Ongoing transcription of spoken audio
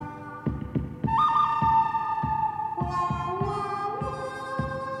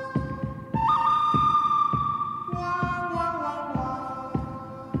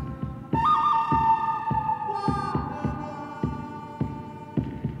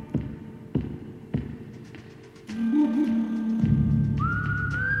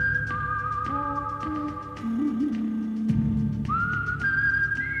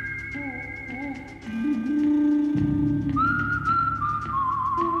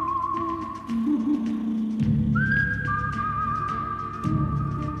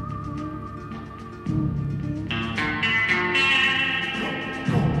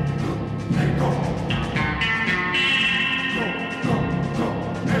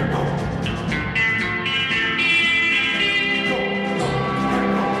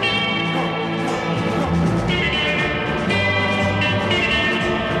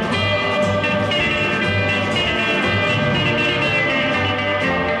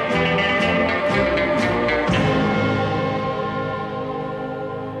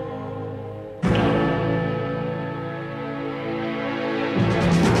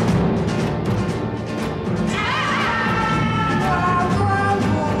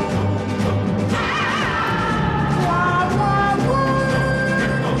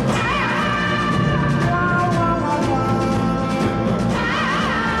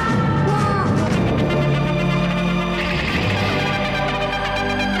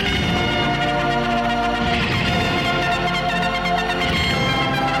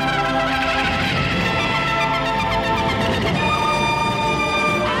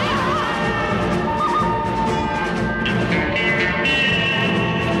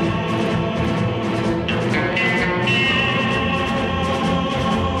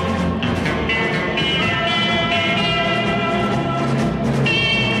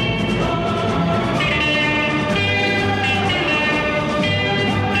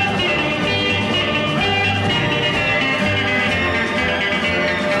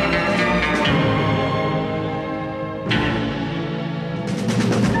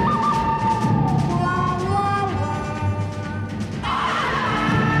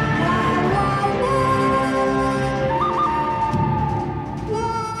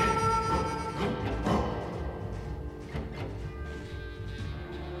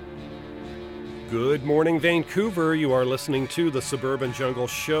morning, Vancouver. You are listening to the Suburban Jungle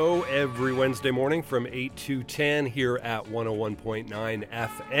Show every Wednesday morning from 8 to 10 here at 101.9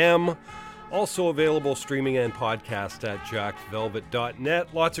 FM. Also available streaming and podcast at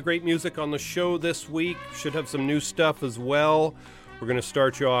jackvelvet.net. Lots of great music on the show this week. Should have some new stuff as well. We're going to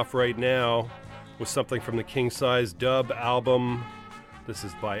start you off right now with something from the King Size Dub album. This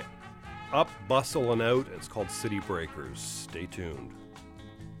is by Up, Bustle, and Out. It's called City Breakers. Stay tuned.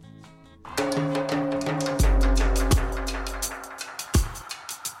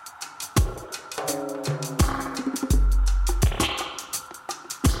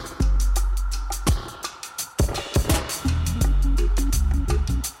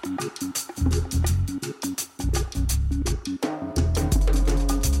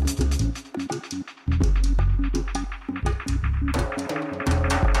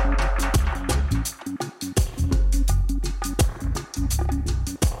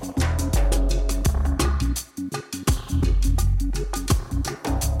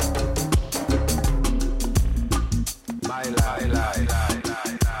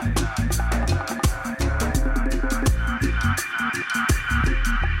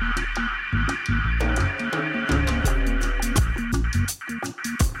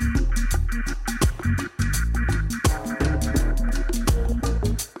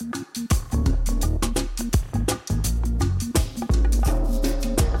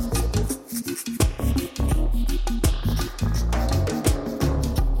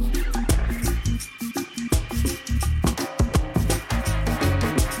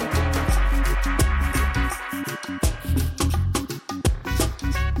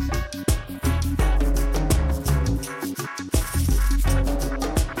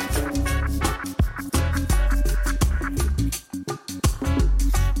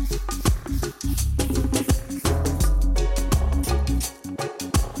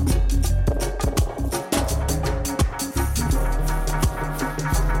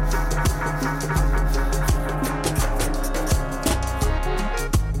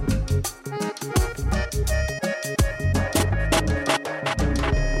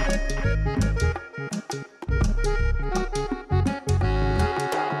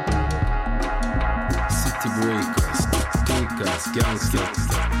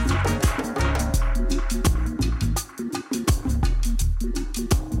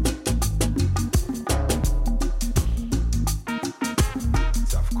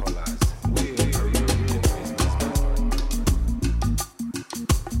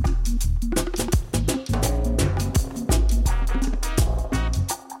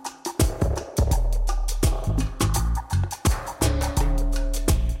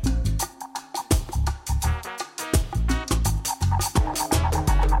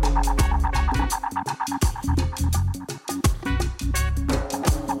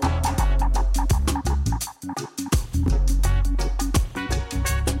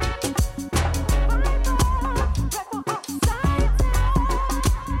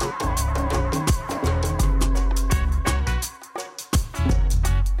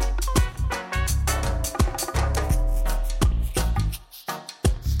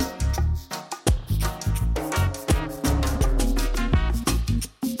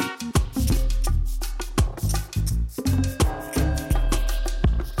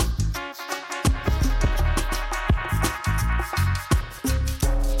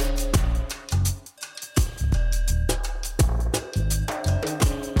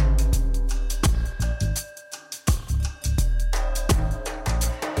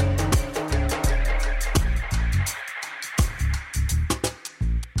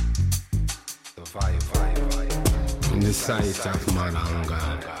 In the sight of man and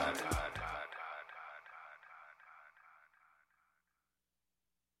God.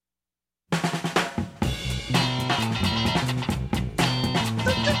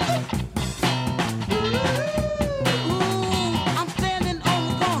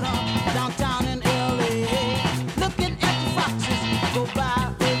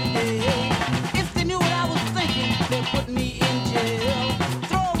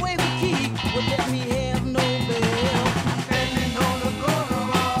 Let me have no bail. Standing on the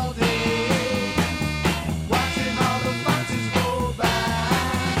corner.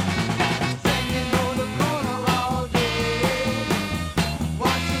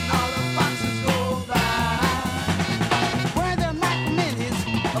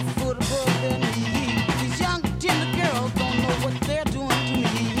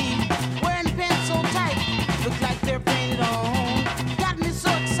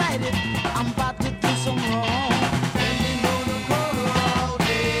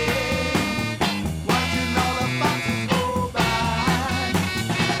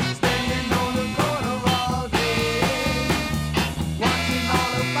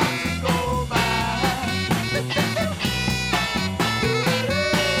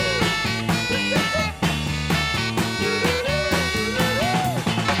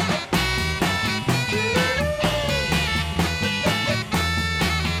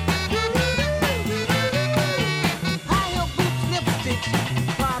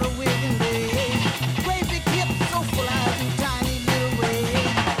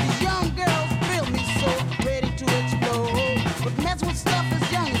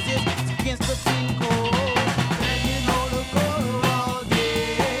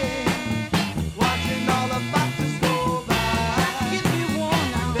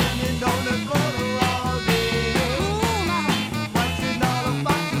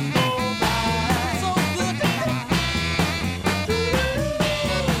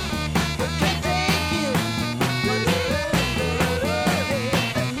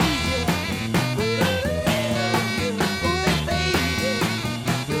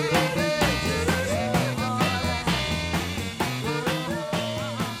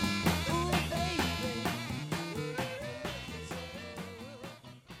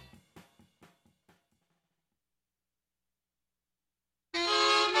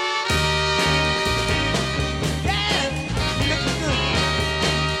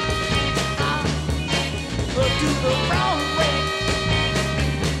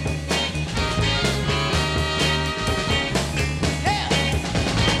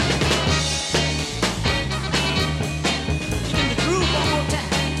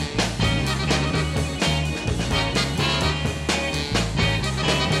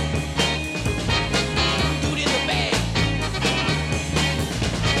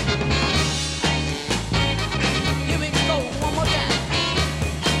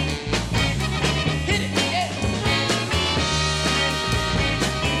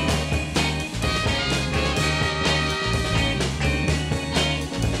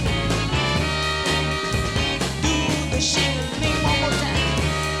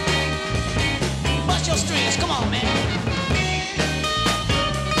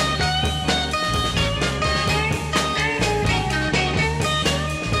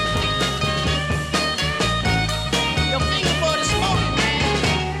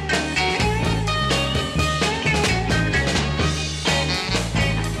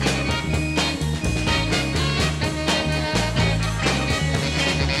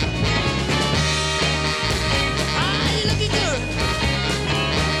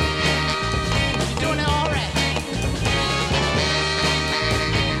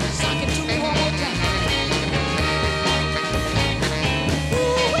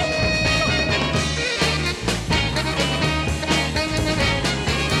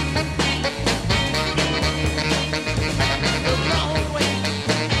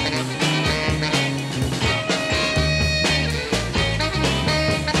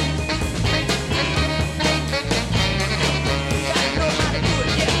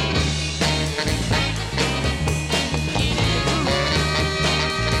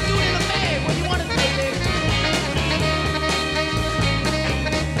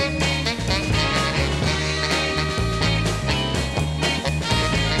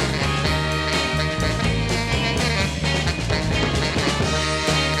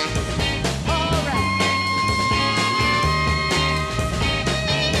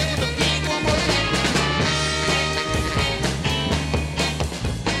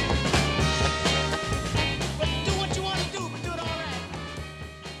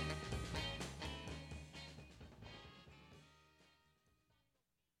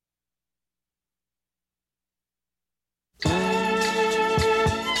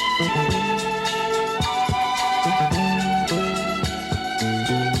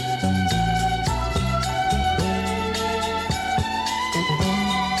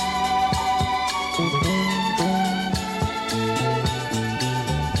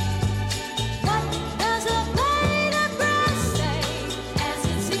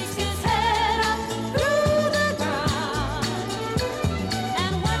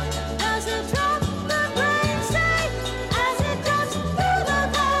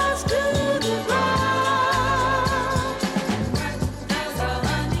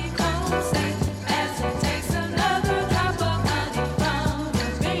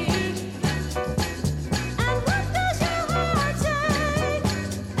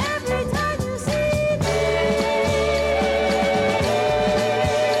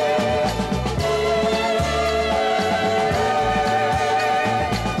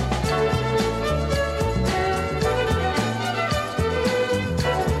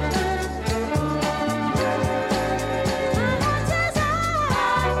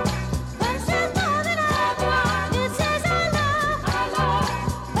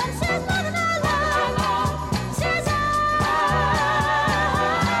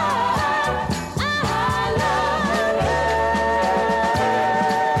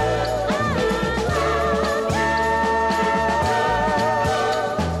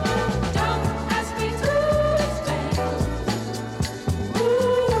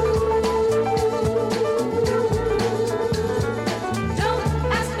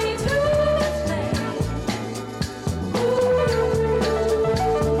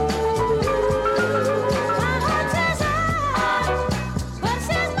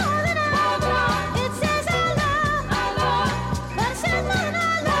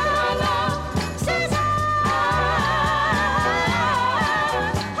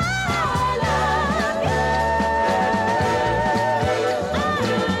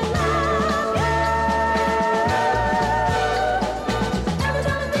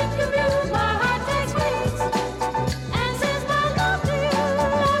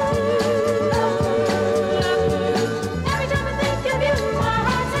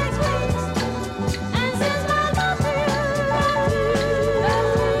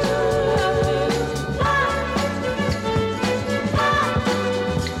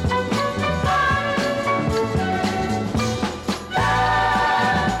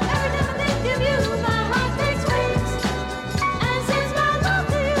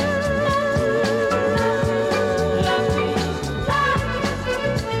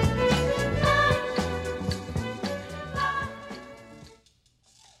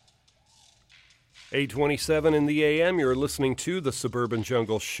 8:27 in the AM, you're listening to the Suburban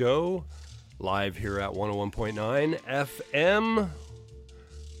Jungle Show, live here at 101.9 FM.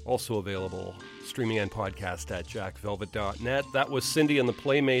 Also available streaming and podcast at jackvelvet.net. That was Cindy and the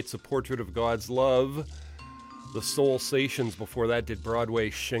Playmates, A Portrait of God's Love. The Soul Sations before that did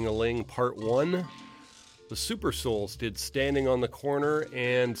Broadway Shing-a-Ling Part 1. The Super Souls did Standing on the Corner,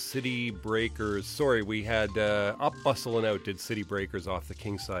 and City Breakers. Sorry, we had Up, Bustle, and Out did City Breakers off the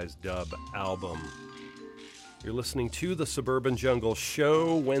King Size Dub album. You're listening to the Suburban Jungle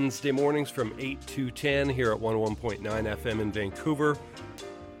Show, Wednesday mornings from 8 to 10 here at 101.9 FM in Vancouver.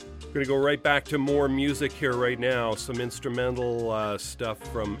 We're going to go right back to more music here right now. Some instrumental stuff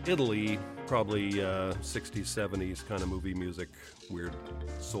from Italy, probably 60s, 70s kind of movie music, weird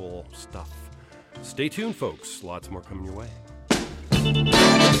soul stuff. Stay tuned, folks. Lots more coming your way.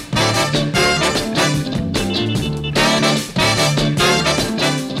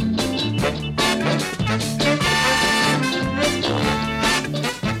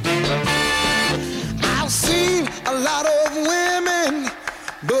 I've seen a lot of women,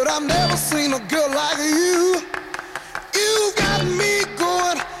 but I've never seen a girl like you. You got me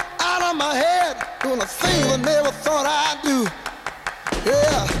going out of my head, doing a thing I never thought I'd do.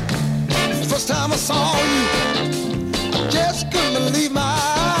 Yeah. First time I saw you, I just couldn't believe my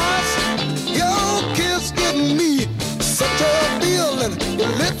eyes. Your kiss giving me such a feeling, your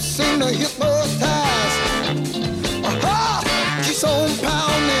lips seem to hypnotize. My heart keeps on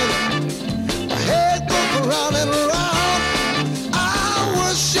pounding, my head goes around and around. I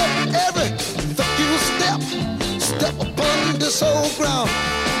worship every step upon this old ground.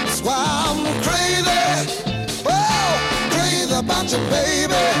 That's why I'm crazy, oh, crazy about you,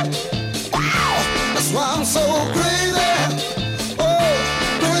 baby. That's why I'm so crazy, oh,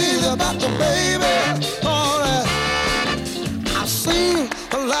 crazy about you, baby. Alright, I've seen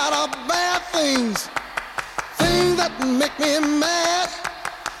a lot of bad things, things that make me mad.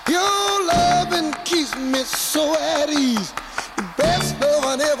 Your loving keeps me so at ease, the best love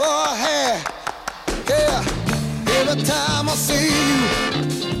I ever had. Yeah, every time I see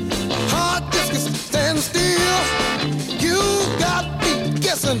you, my heart just gets stand still. You got me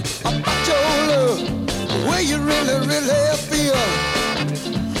guessing about your love, the way you really, really feel.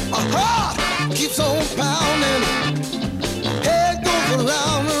 My heart keeps on pounding, head goes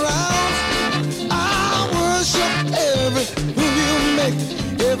around and around. I worship every move you make,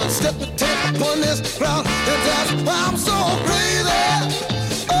 every step you take upon this ground. And that's why I'm so crazy,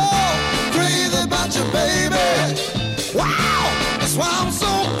 oh, crazy about you, baby. Wow, that's why I'm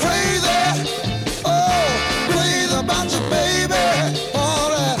so crazy, oh, crazy about you, baby.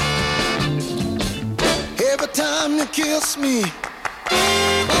 Every time you kiss me,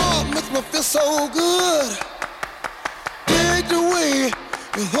 oh, it makes me feel so good. Take the way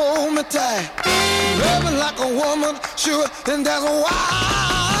you hold me tight, loving like a woman, sure, and that's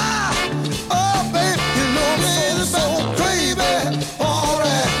why. Oh, baby, you know me, it's so crazy.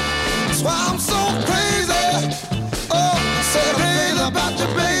 Alright, that's why I'm so crazy. Oh, I said I'm crazy about you,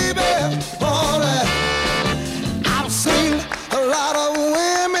 baby. Alright, I've seen a lot of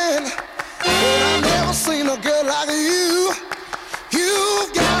women, but I've never seen a girl like you.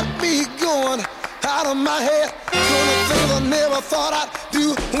 You've got me going out of my head, doing things I never thought I'd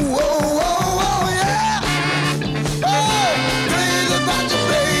do. Whoa, whoa, whoa, yeah. Oh, crazy about you,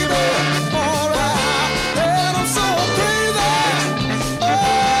 baby. Alright, and I'm so crazy. Oh,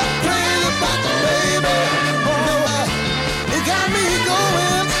 crazy about you, baby. Oh, you got me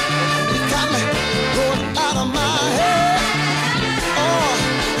going out of my head. Oh,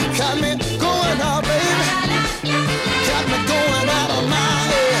 you got me going out, baby. Got me going out of my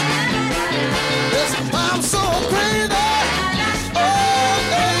head. That's why I'm so crazy. Oh,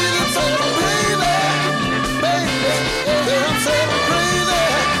 baby, so crazy.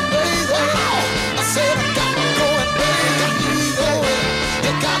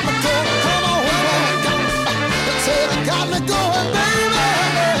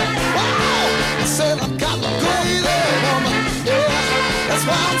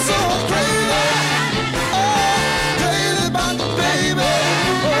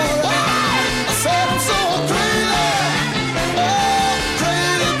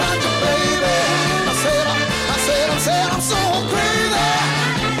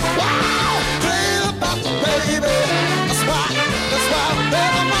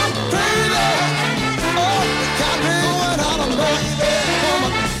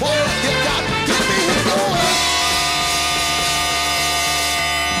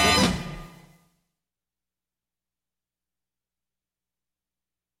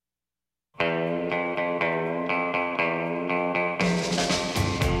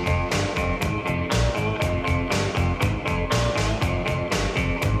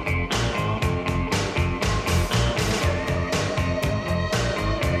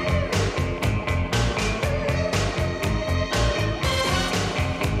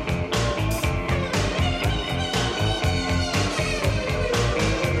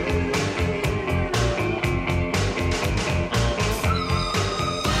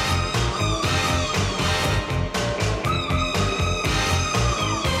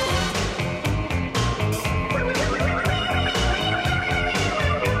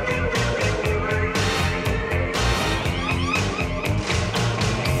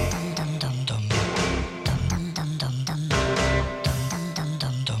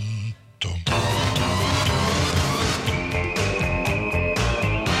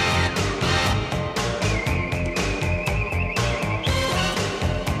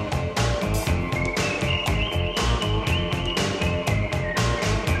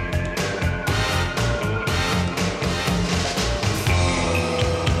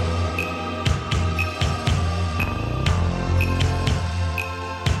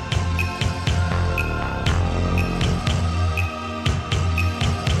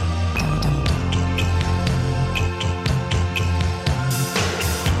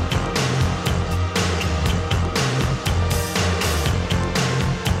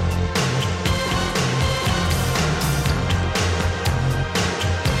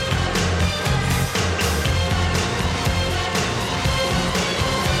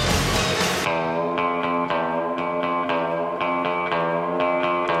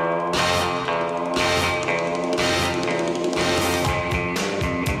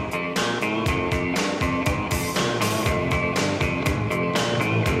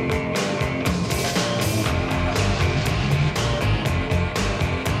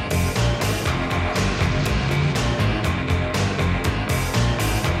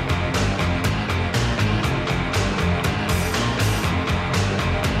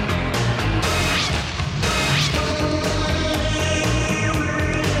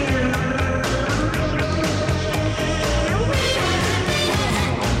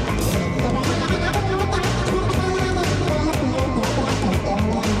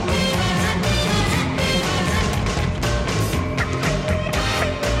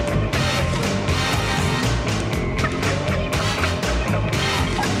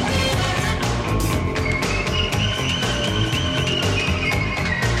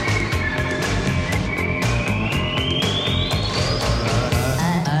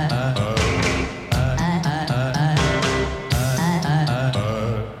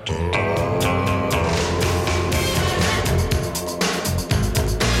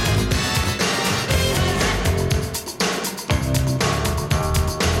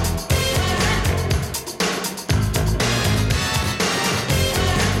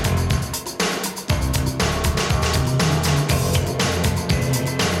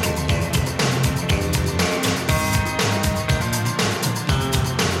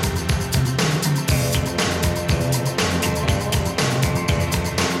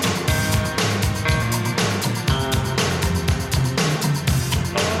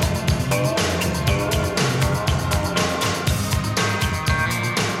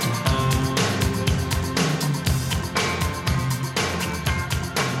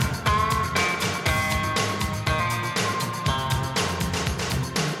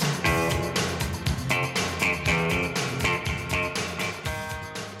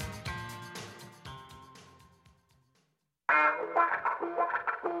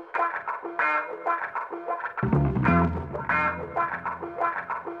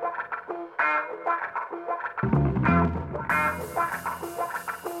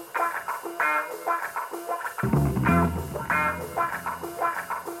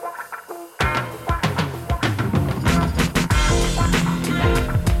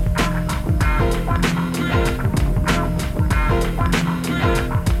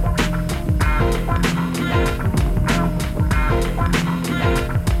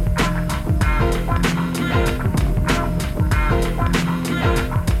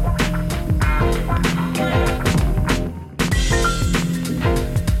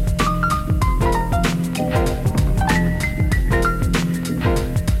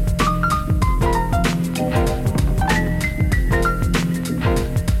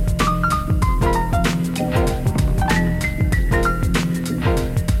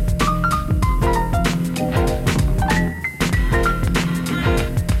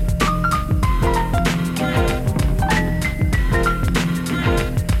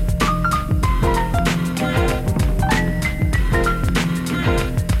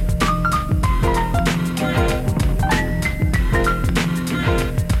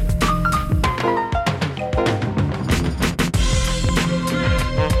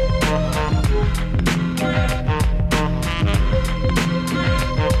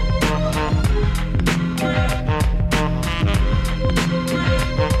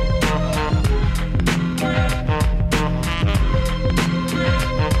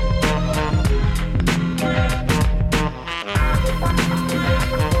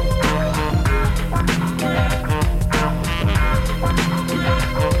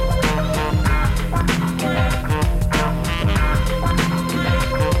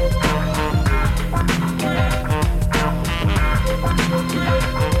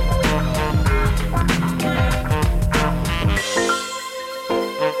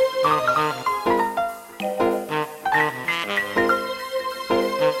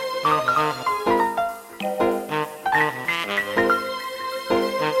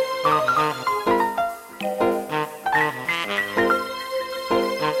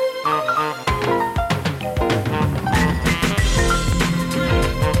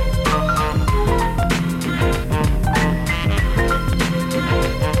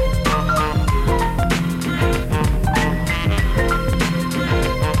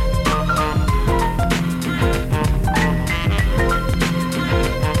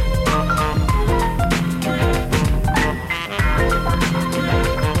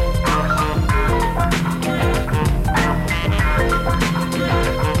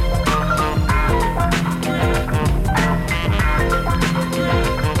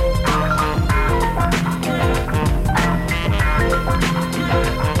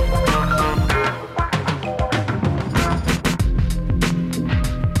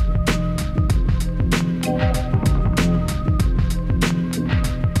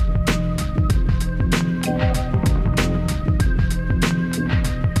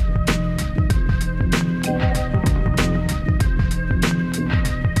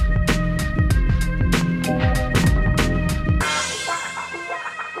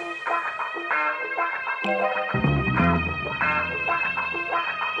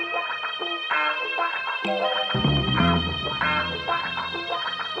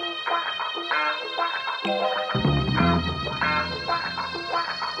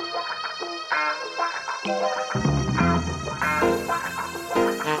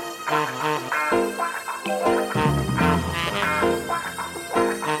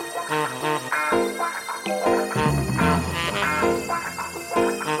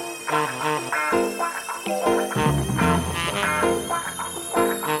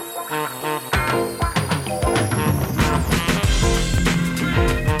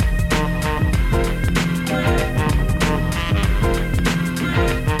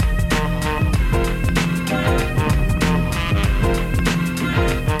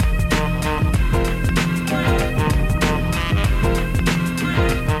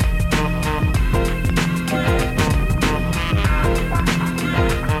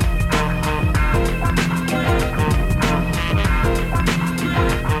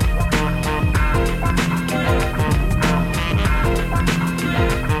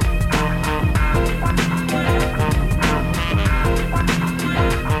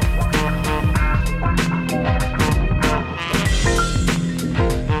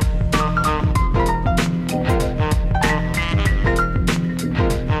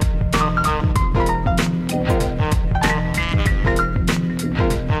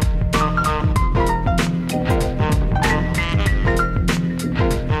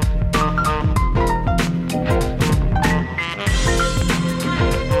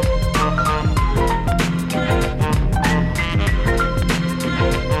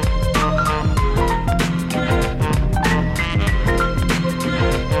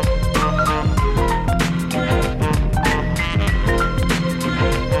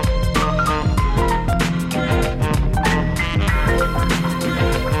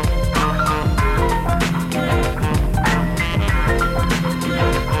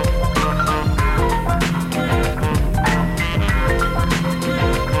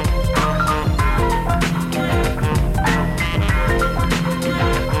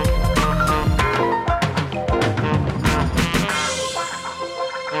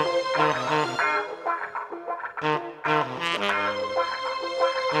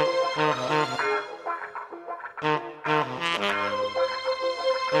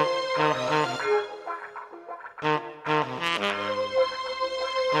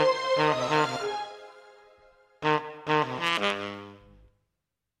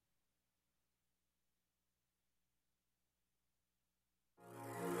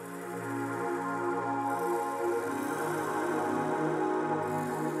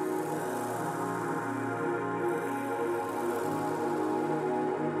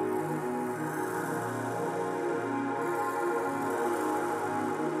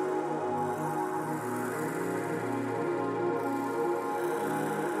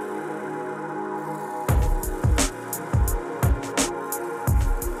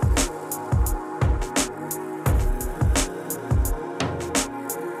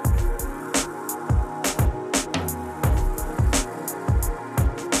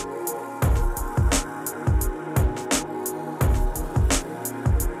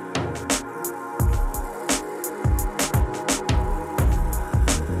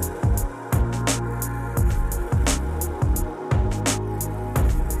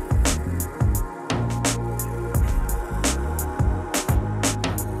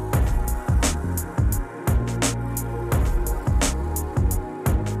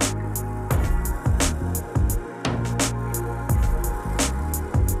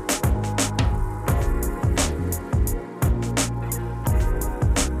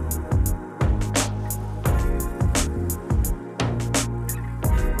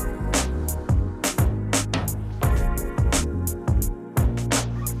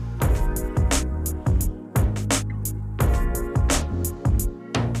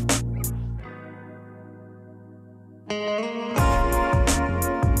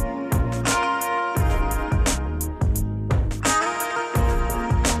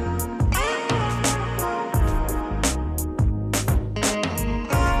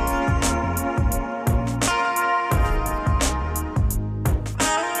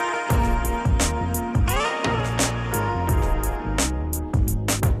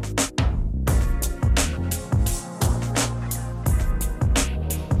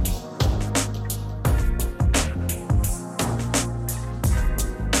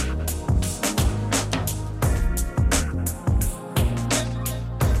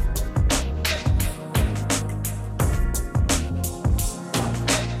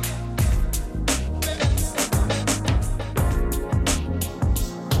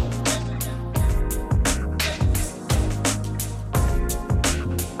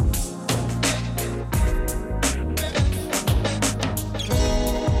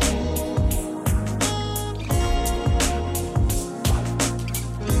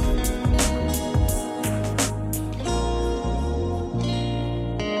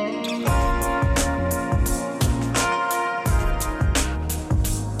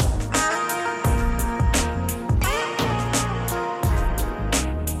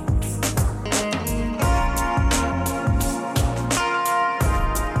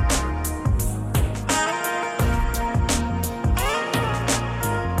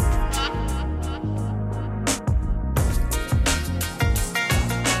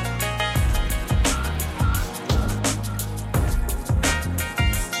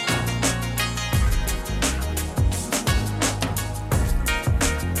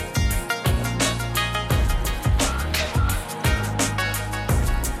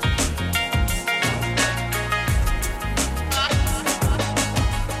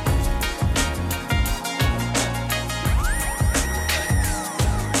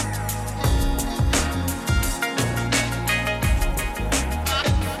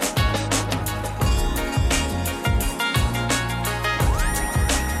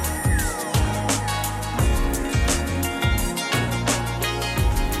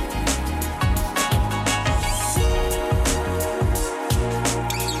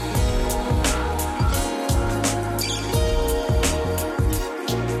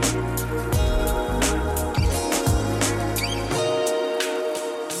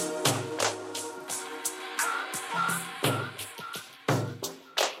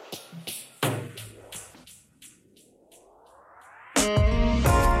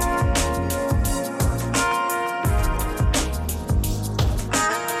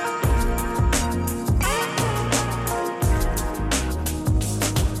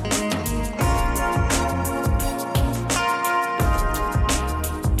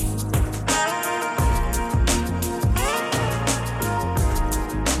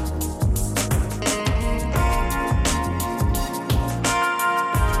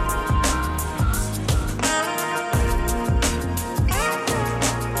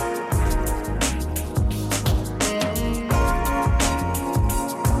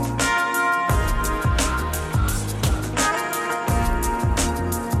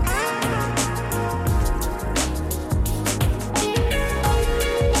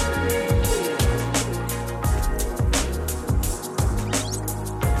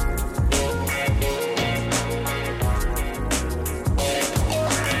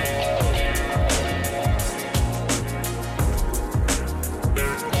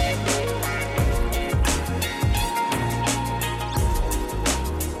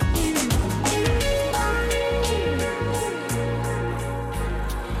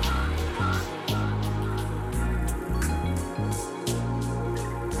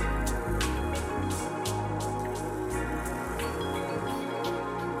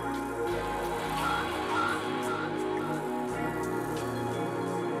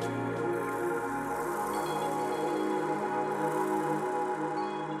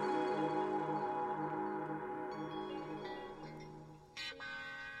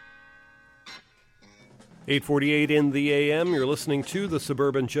 8:48 in the AM. You're listening to the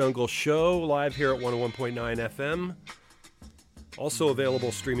Suburban Jungle Show, live here at 101.9 FM. Also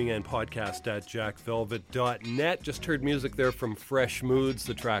available streaming and podcast at jackvelvet.net. Just heard music there from Fresh Moods.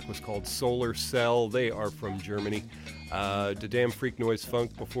 The track was called Solar Cell. They are from Germany. The Damn Freak Noise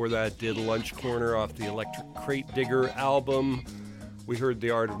Funk before that did Lunch Corner off the Electric Crate Digger album. We heard The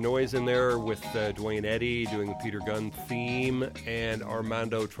Art of Noise in there with Dwayne Eddy doing the Peter Gunn theme, and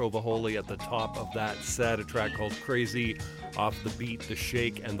Armando Trovajoli at the top of that set, a track called Crazy off the Beat, the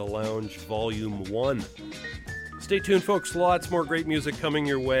Shake, and the Lounge Volume 1. Stay tuned, folks. Lots more great music coming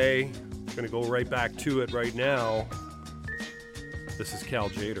your way. I'm going to go right back to it right now. This is Cal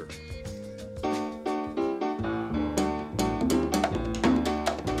Jader.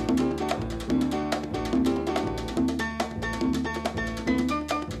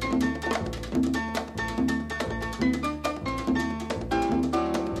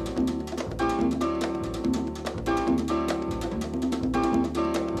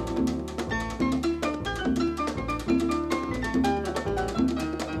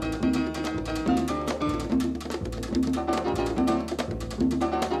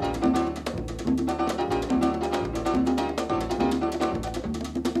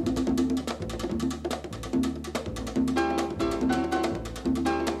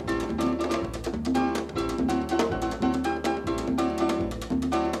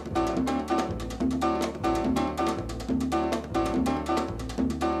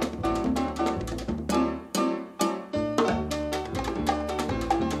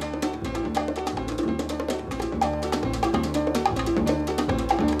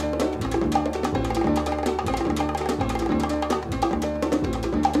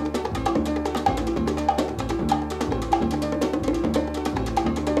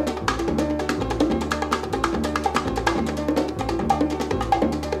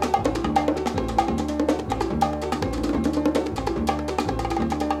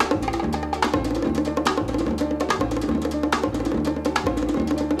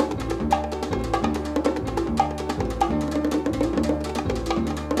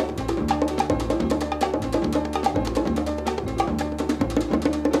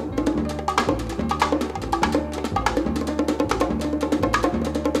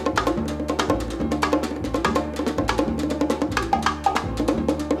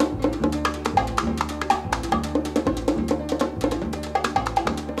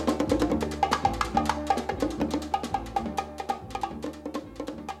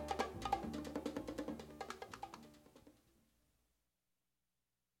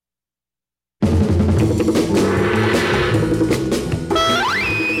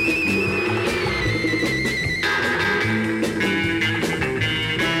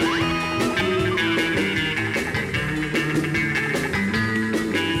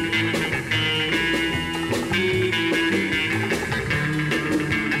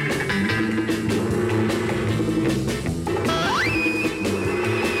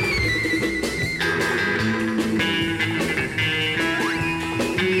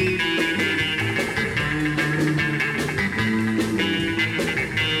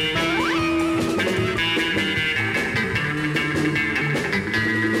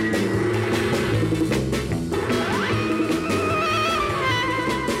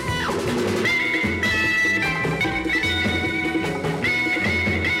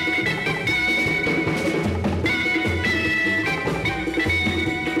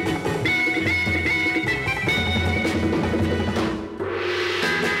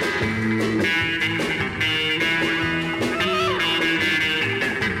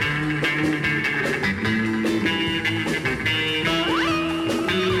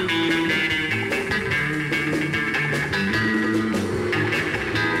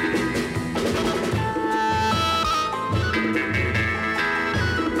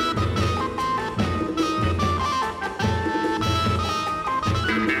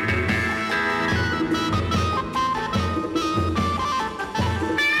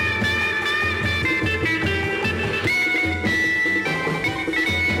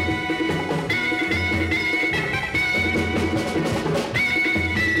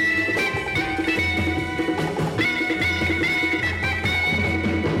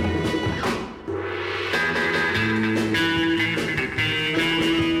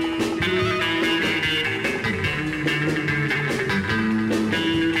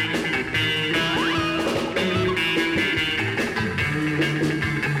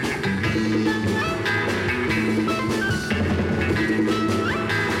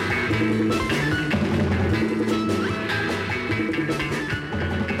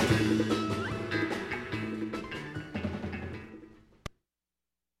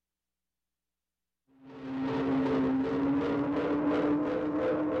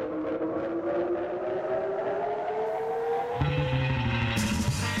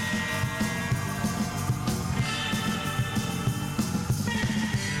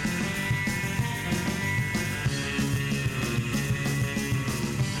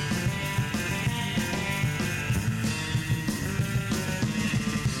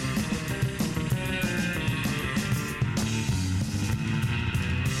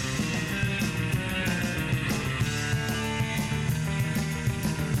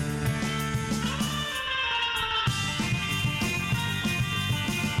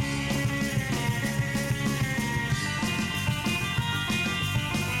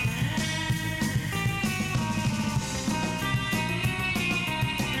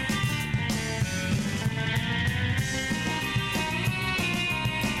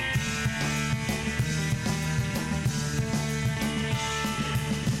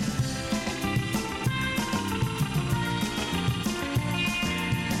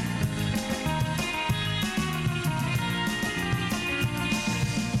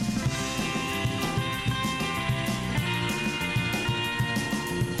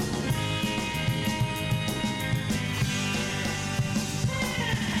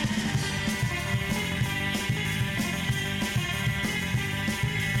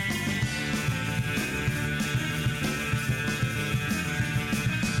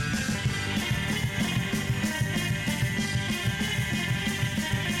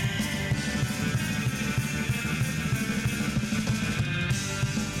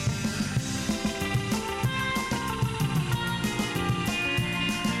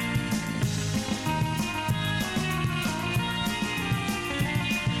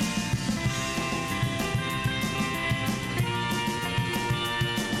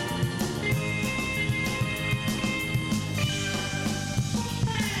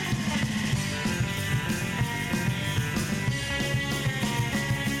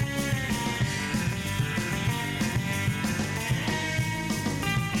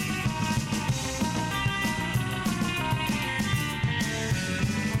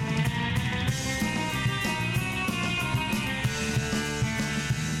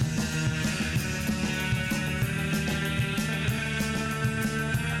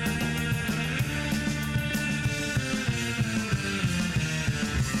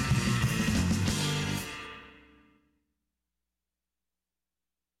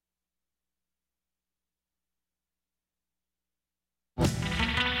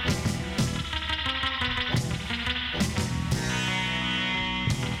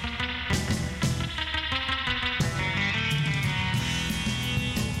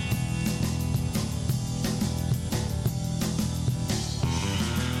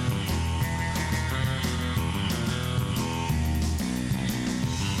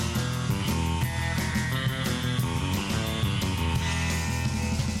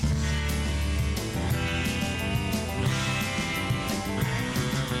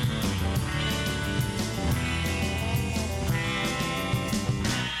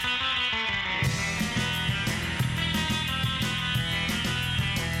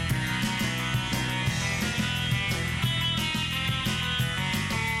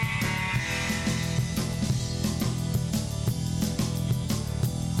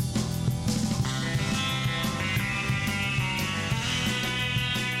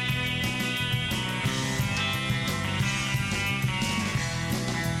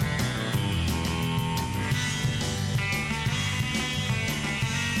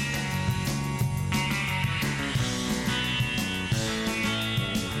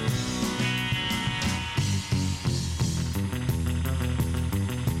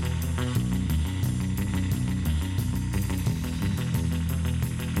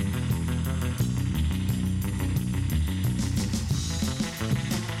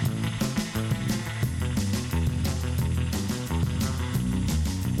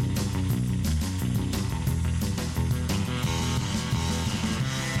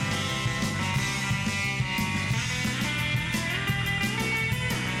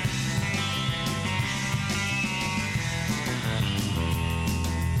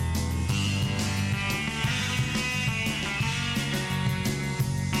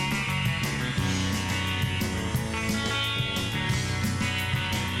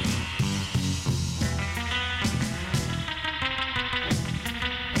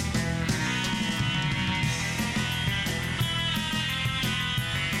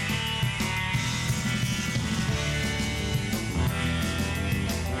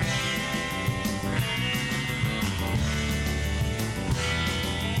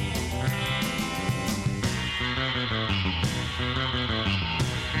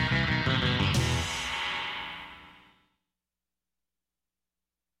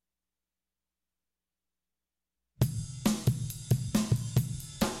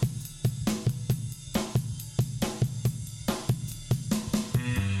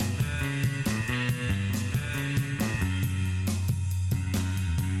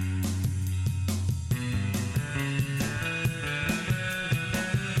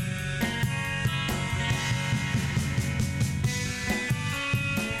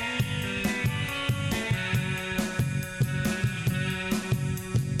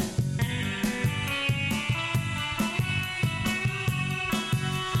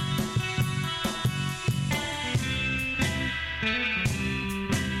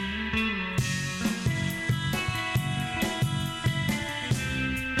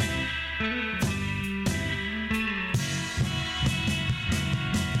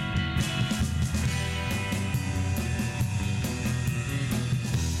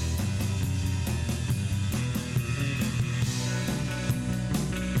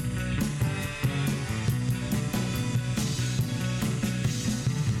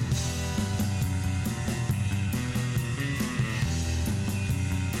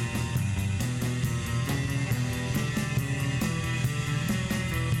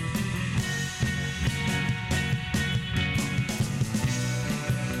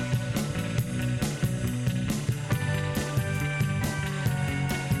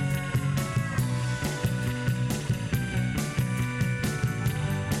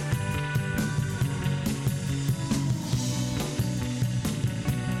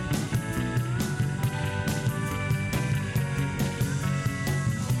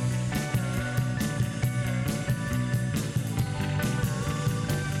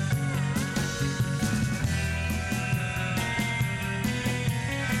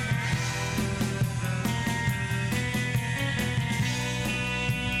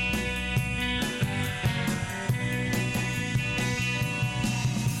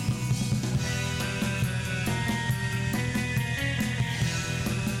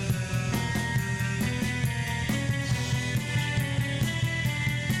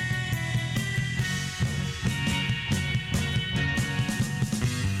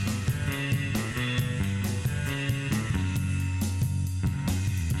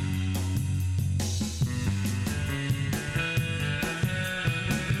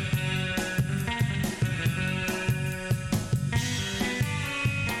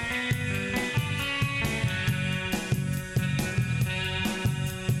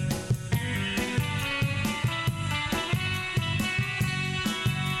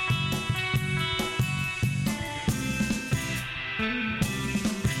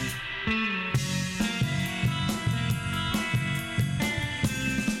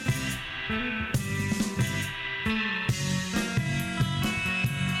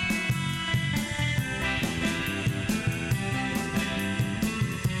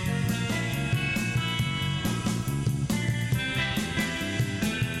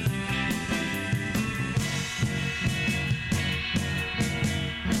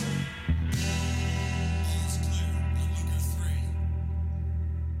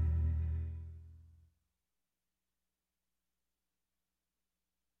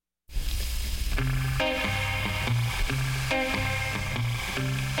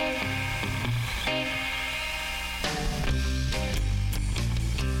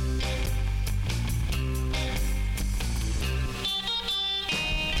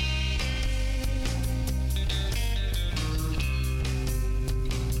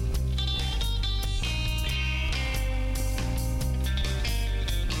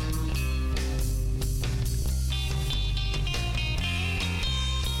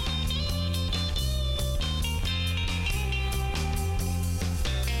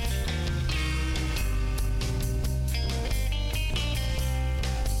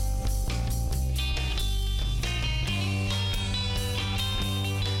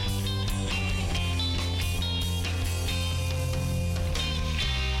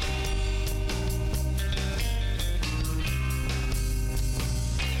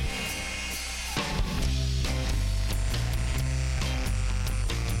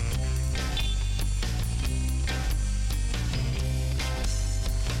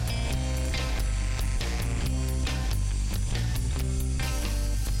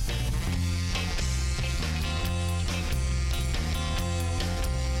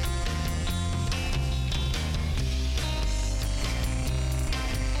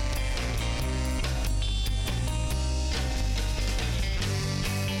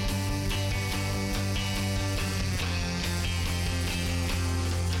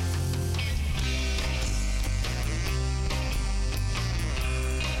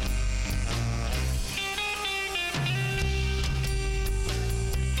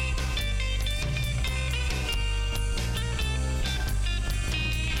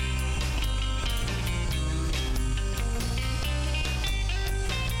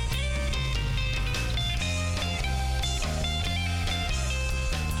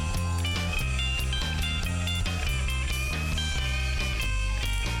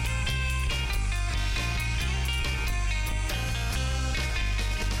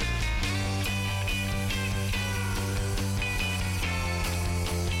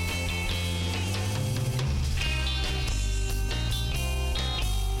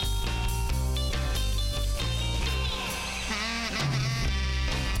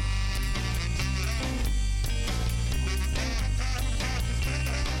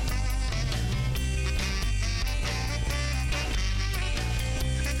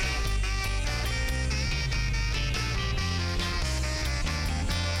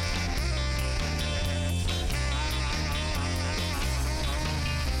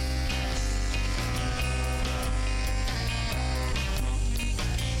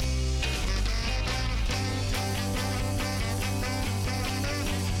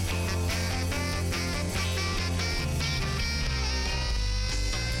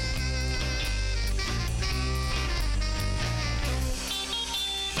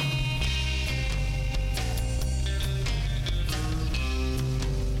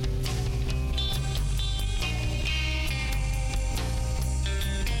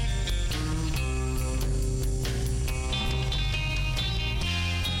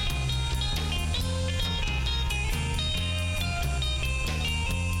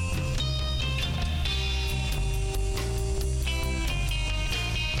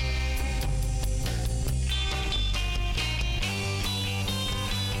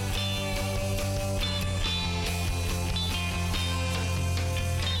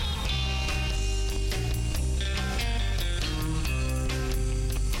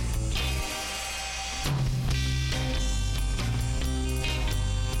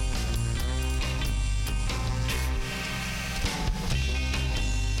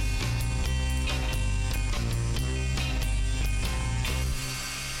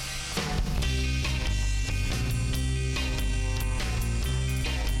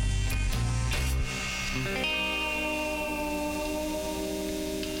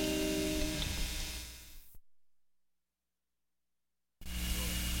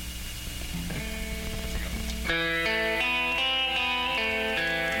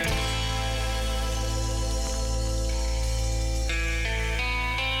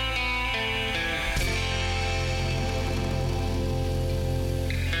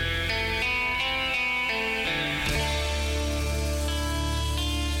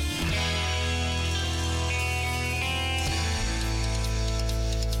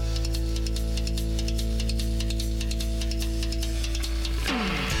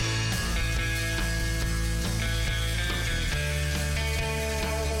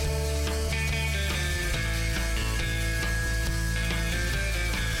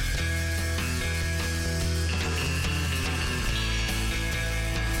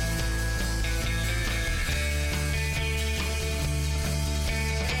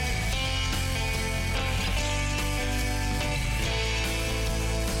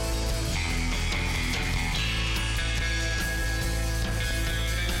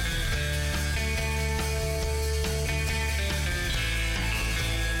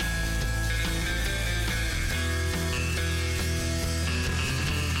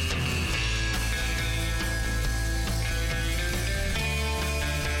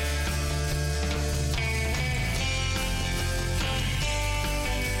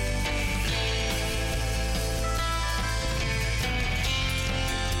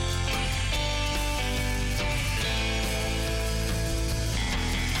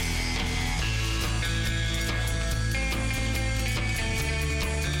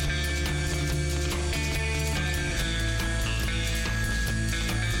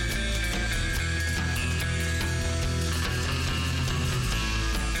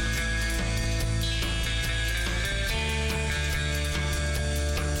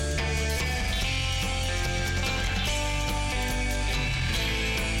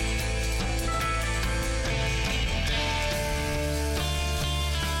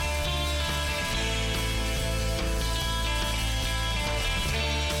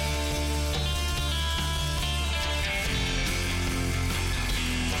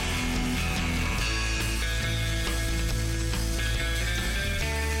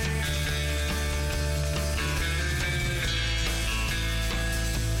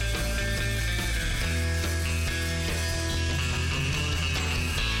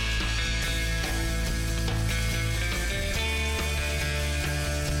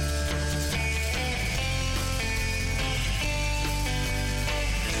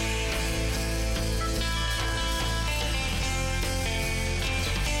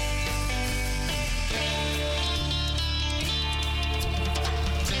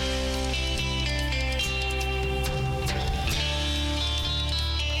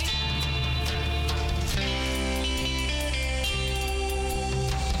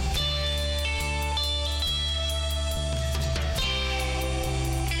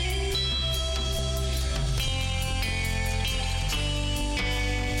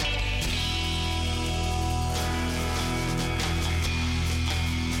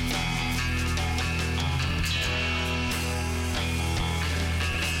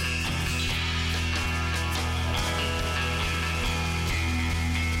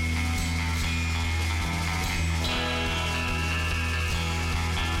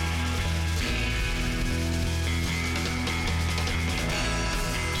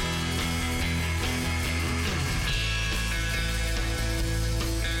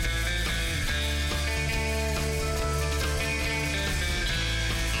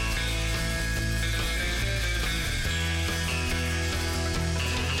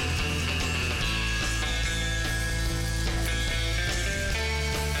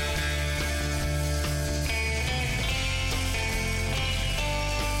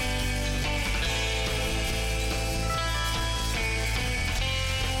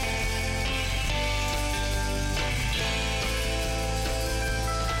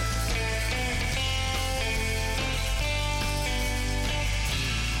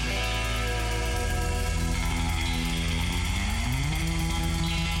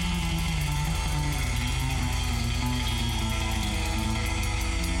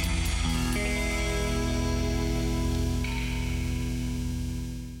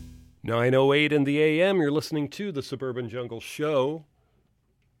 9:08 in the AM, you're listening to the Suburban Jungle Show,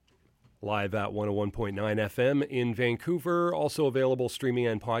 live at 101.9 FM in Vancouver, also available streaming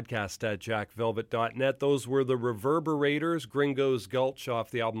and podcast at jackvelvet.net. Those were the Reverberators, Gringo's Gulch off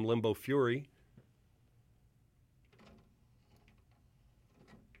the album Limbo Fury.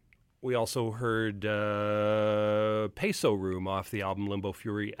 We also heard Peso Room off the album Limbo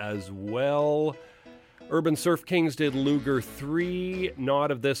Fury as well. Urban Surf Kings did Luger 3,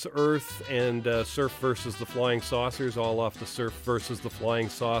 Not of This Earth, and Surf vs. the Flying Saucers, all off the Surf vs. the Flying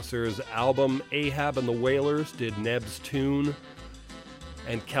Saucers album. Ahab and the Wailers did Neb's Tune,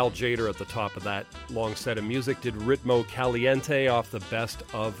 and Cal Jader at the top of that long set of music did Ritmo Caliente off the Best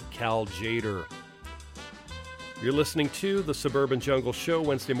of Cal Jader. You're listening to the Suburban Jungle Show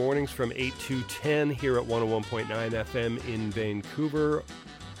Wednesday mornings from 8 to 10 here at 101.9 FM in Vancouver.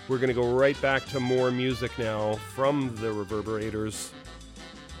 We're going to go right back to more music now from the Reverberators.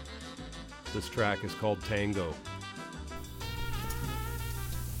 This track is called Tango.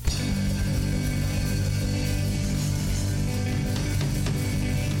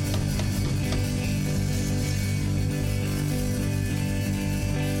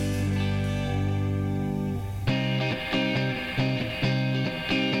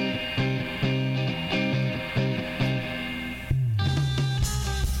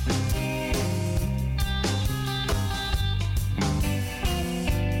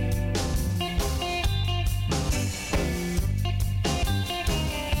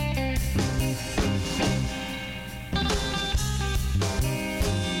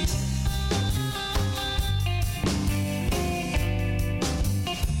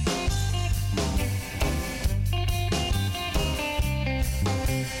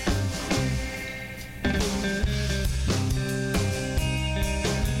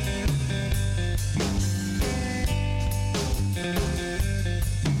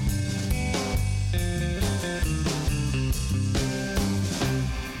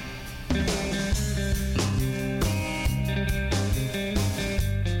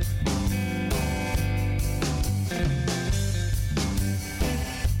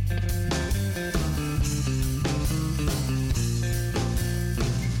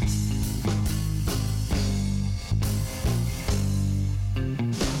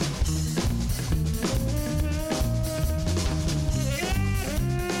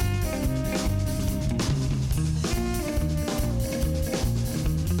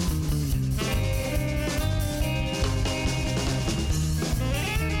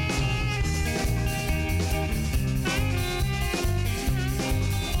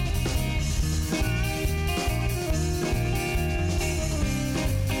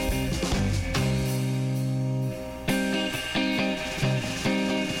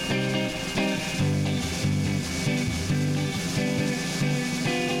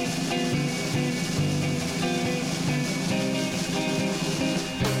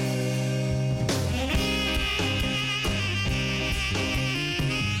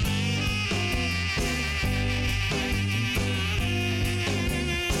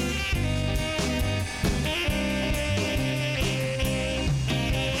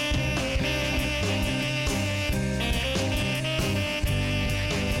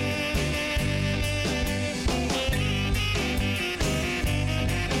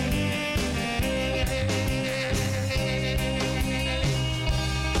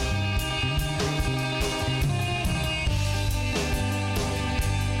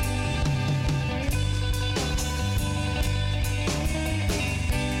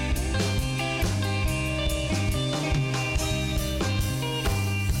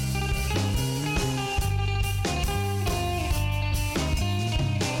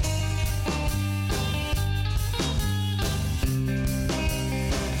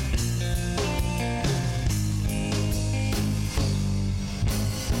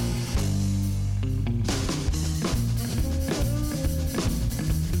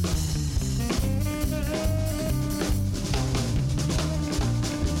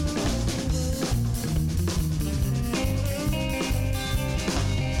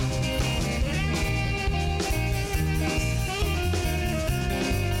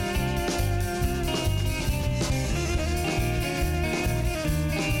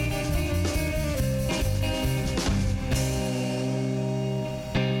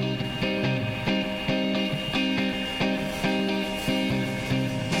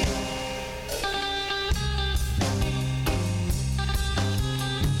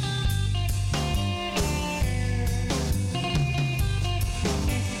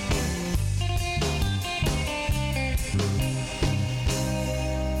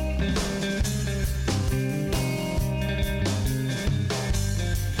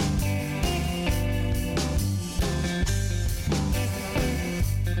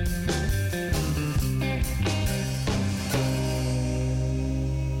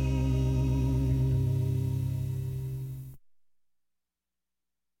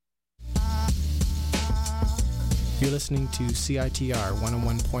 You're listening to CITR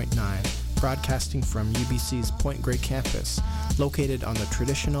 101.9, broadcasting from UBC's Point Grey campus, located on the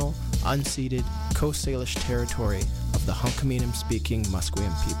traditional unceded Coast Salish territory of the Hunkaminam-speaking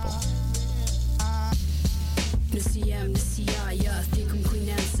Musqueam people. Nisiyam Nisiyaya Thikum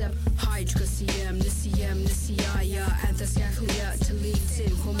Queenansep Hydrocasium Nisiyam Nisiyaya Anthascaclia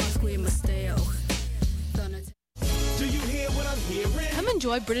Talitin Homasquim Masteo. Do you hear what I'm hearing? Come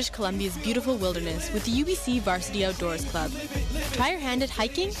enjoy British Columbia's beautiful wilderness with the UBC Varsity Outdoors Club. Try your hand at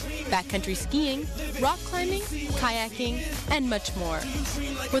hiking, backcountry skiing, rock climbing, kayaking, and much more.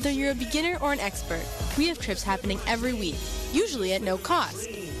 Whether you're a beginner or an expert, we have trips happening every week, usually at no cost.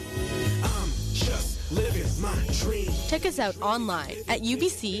 I'm just living my dream. Check us out online at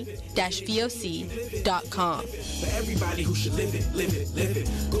ubc-voc.com. For everybody who should live it, live it, live it.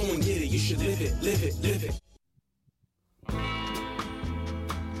 Go and get it, you should live it, live it, live it.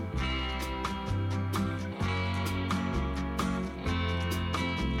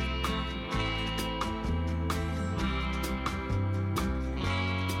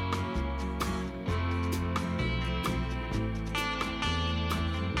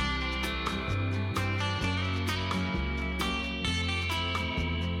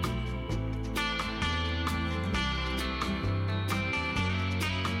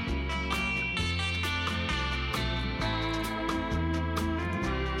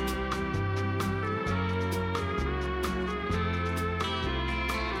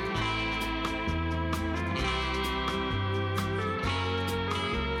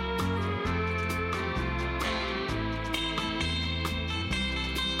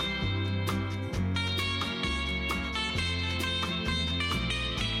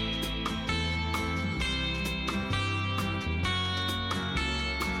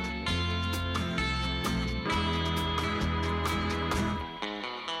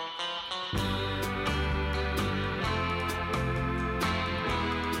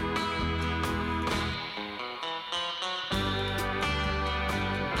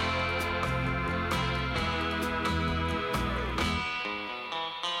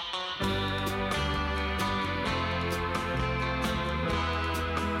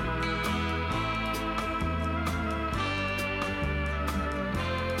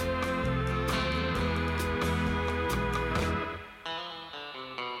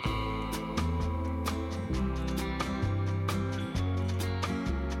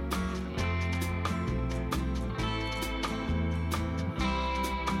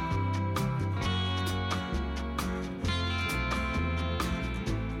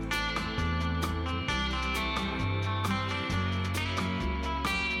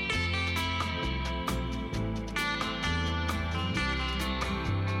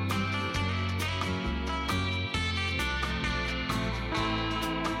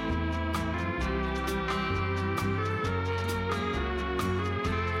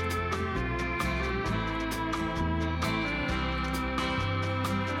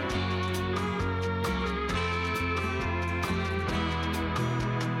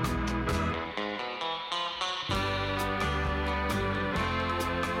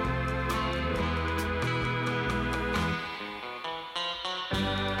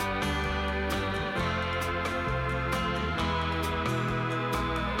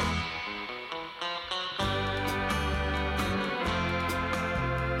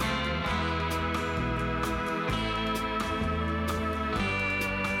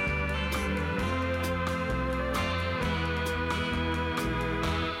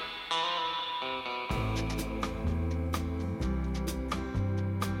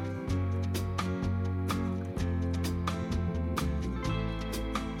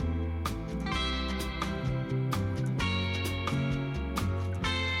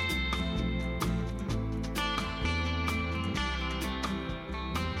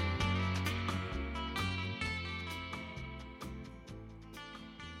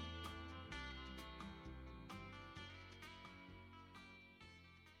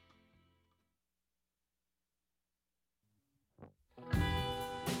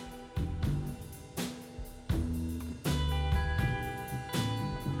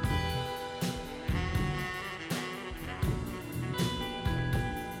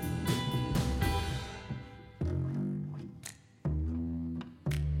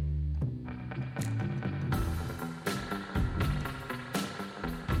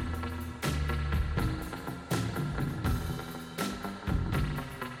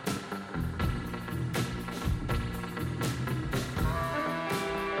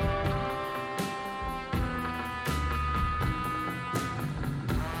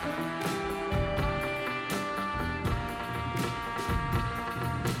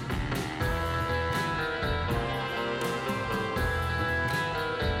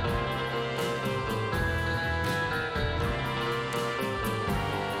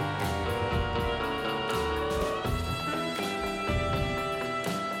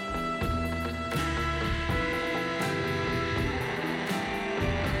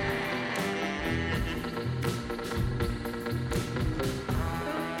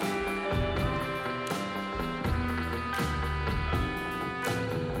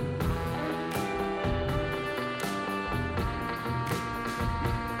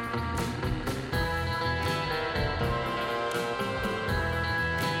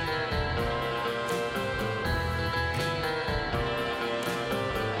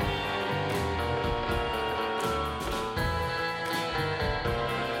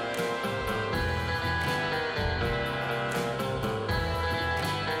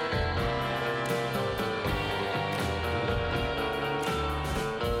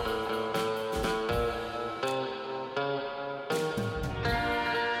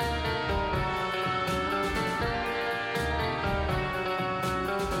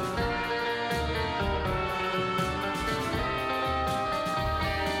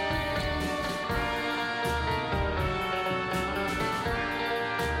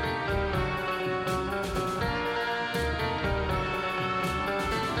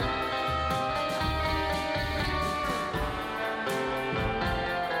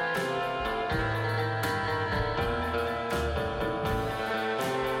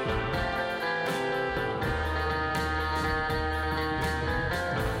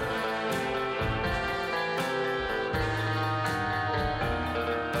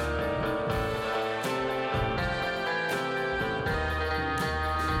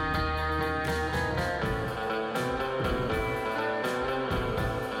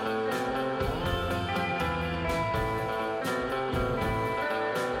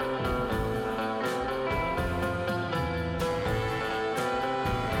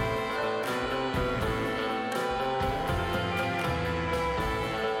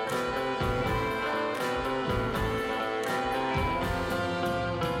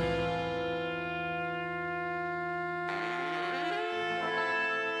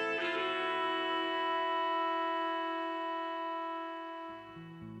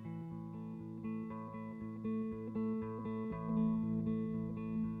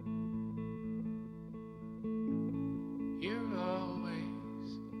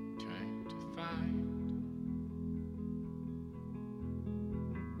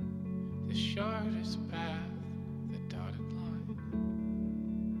 shortest path, the dotted line.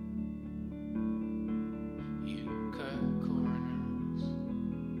 You cut corners.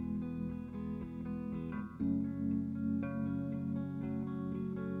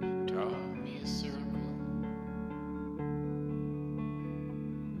 Draw me a circle.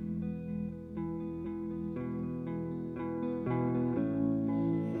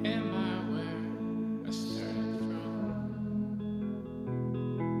 Am I where I started from?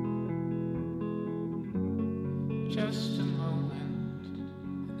 Just a moment,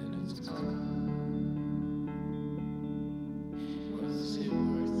 and then it's gone. Was it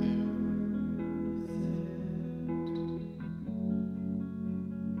worth it?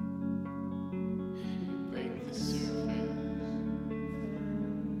 Break the surface.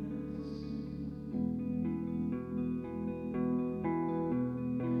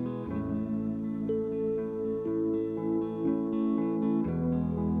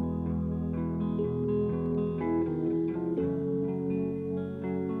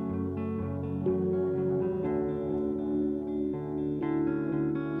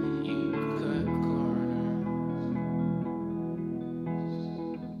 You cut corners.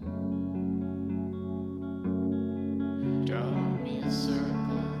 Draw me a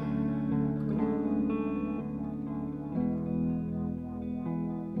circle.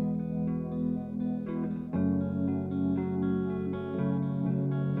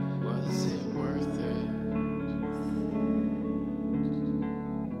 Was it worth it?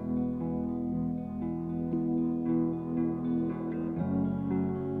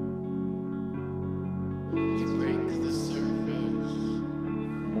 You break the surface.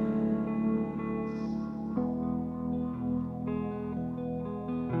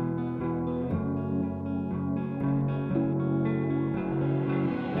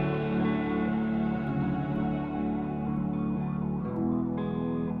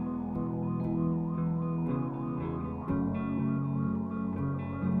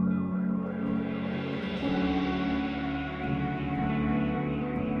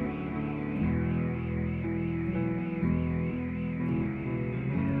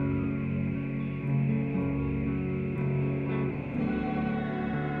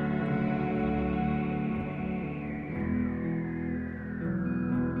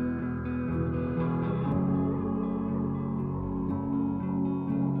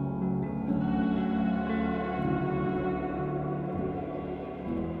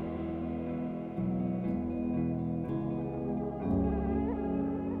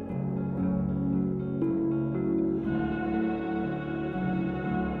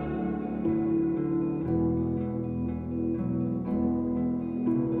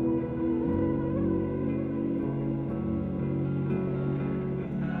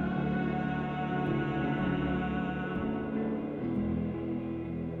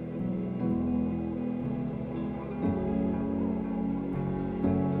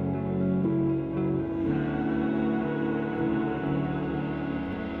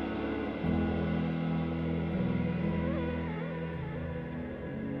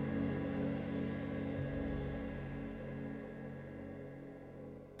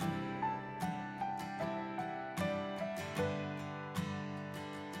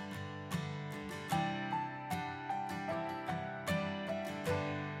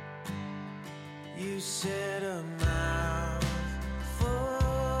 You said a mouthful.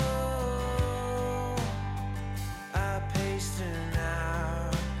 I paced an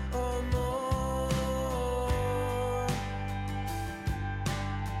hour or more.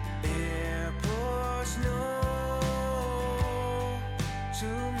 Airports know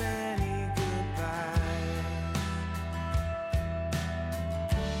too many goodbyes.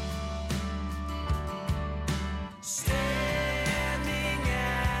 Standing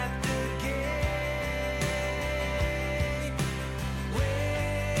at the gate.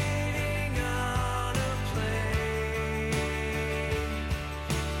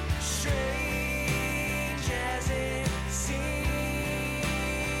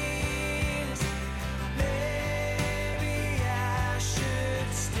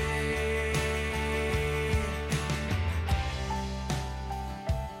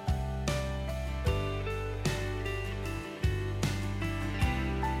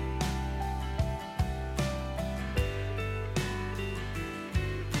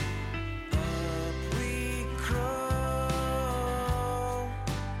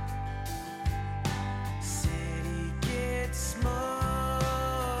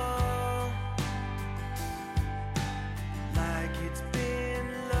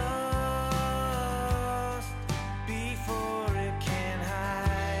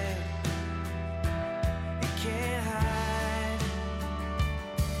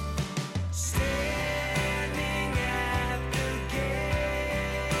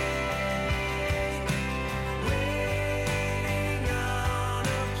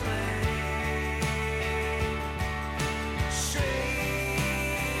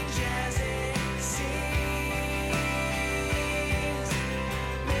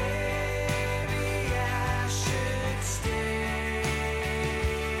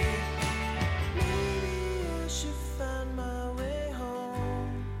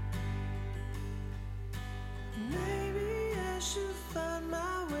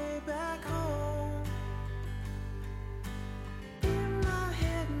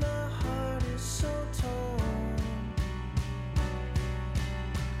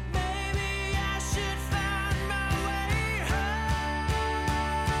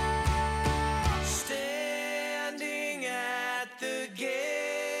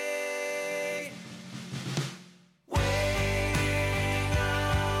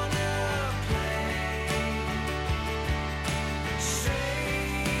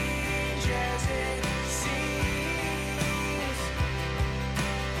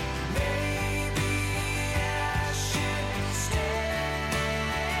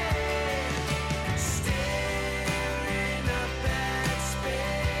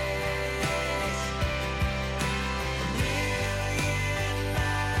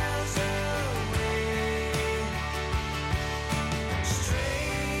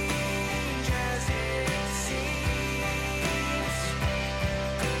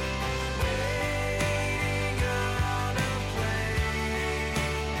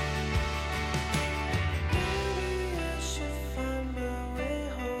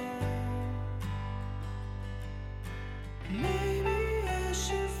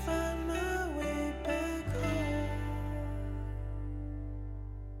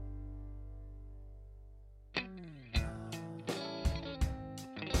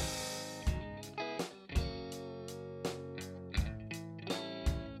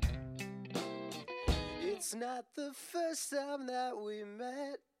 It's not the first time that we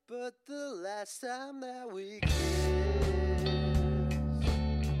met, but the last time that we kissed.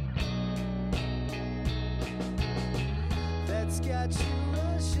 That's got you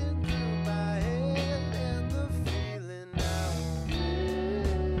rushing through my head, and the feeling I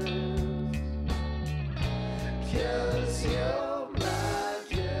miss. 'Cause you're my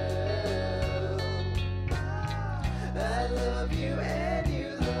girl. I love you and you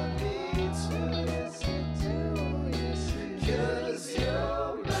love me too. Yes you do, yes you do. 'Cause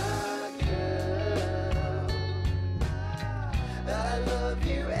you're my girl. I love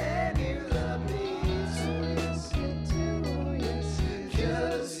you and you love me too. Yes you do, yes you do.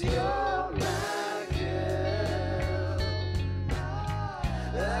 'Cause you're my girl.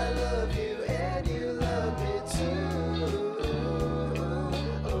 I love you and you love me too.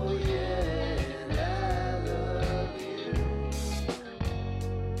 Oh yeah, and I love you.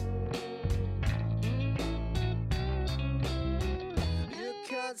 You're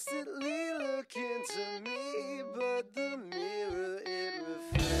constantly looking to me, but the mirror it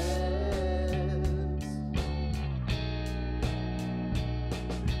reflects.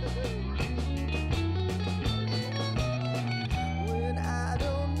 When I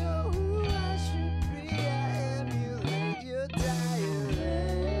don't know who I should be, I emulate your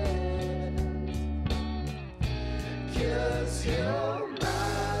dialect. 'Cause you're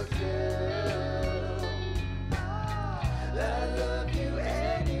my girl. I love you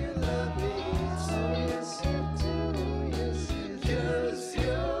and you love me too. Yes you do, yes you do. 'Cause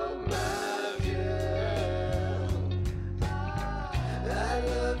you're my girl. I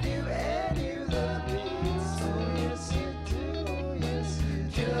love you and you love me too. Yes you do, yes you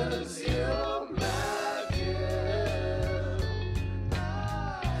do. 'Cause you're my girl.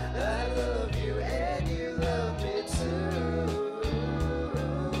 I love you and you love me too.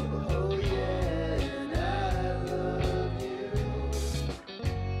 Oh yeah, and I love you.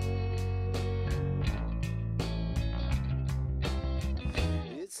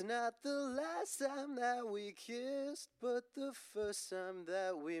 It's not the last time that we kissed, but the first time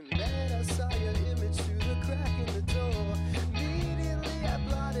that we met. I saw your image through the crack in the door. Immediately I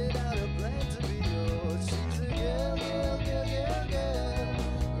blotted out a plan to be yours. She's a girl, girl, girl, girl, girl.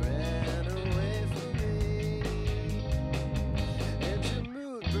 Ran away from me. And your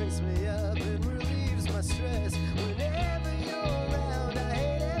mood brings me up and relieves my stress. Whenever you're around, I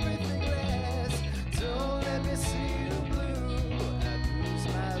hate everything less. Don't let me see you blue. I lose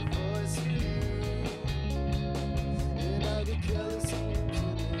my voice for you. And all the color schemes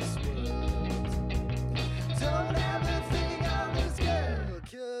in this world. Don't ever think I'm this girl,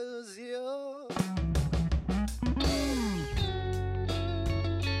 'cause you're my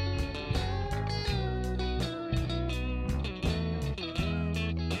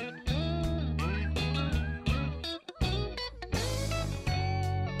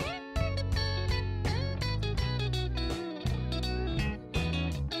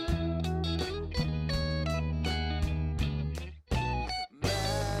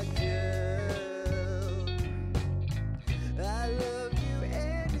girl. I love you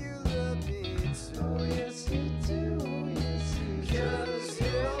and you love me too. Yes you do, yes you do. 'Cause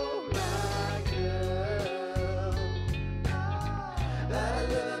you're my girl. I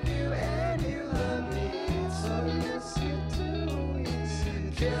love you and you love me too. Yes you do, yes you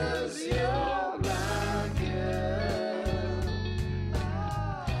do. 'Cause you're my girl.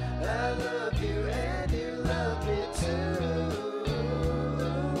 I love you and you love me too.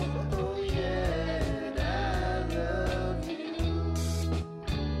 Oh yeah, and I love you.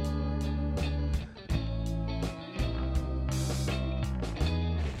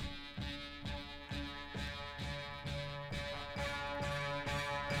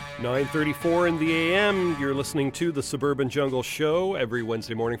 .34 in the AM. You're listening to the Suburban Jungle Show every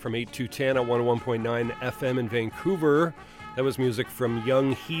Wednesday morning from 8 to 10 at 101.9 FM in Vancouver. That was music from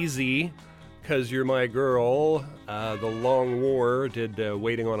Young Heezy, 'Cause You're My Girl. The Long War did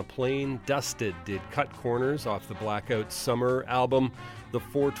Waiting on a Plane. Dusted did Cut Corners off the Blackout Summer album. The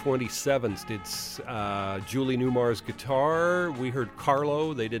 427s did Julie Newmar's Guitar. We heard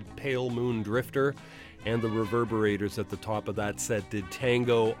Carlo. They did Pale Moon Drifter. And the Reverberators at the top of that set did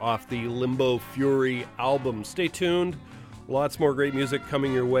Tango off the Limbo Fury album. Stay tuned. Lots more great music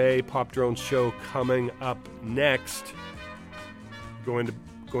coming your way. Pop Drone Show coming up next. Going to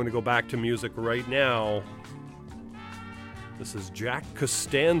go back to music right now. This is Jack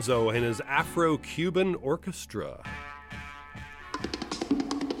Costanzo and his Afro-Cuban Orchestra.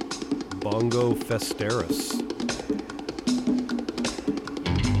 Bongo Festeris.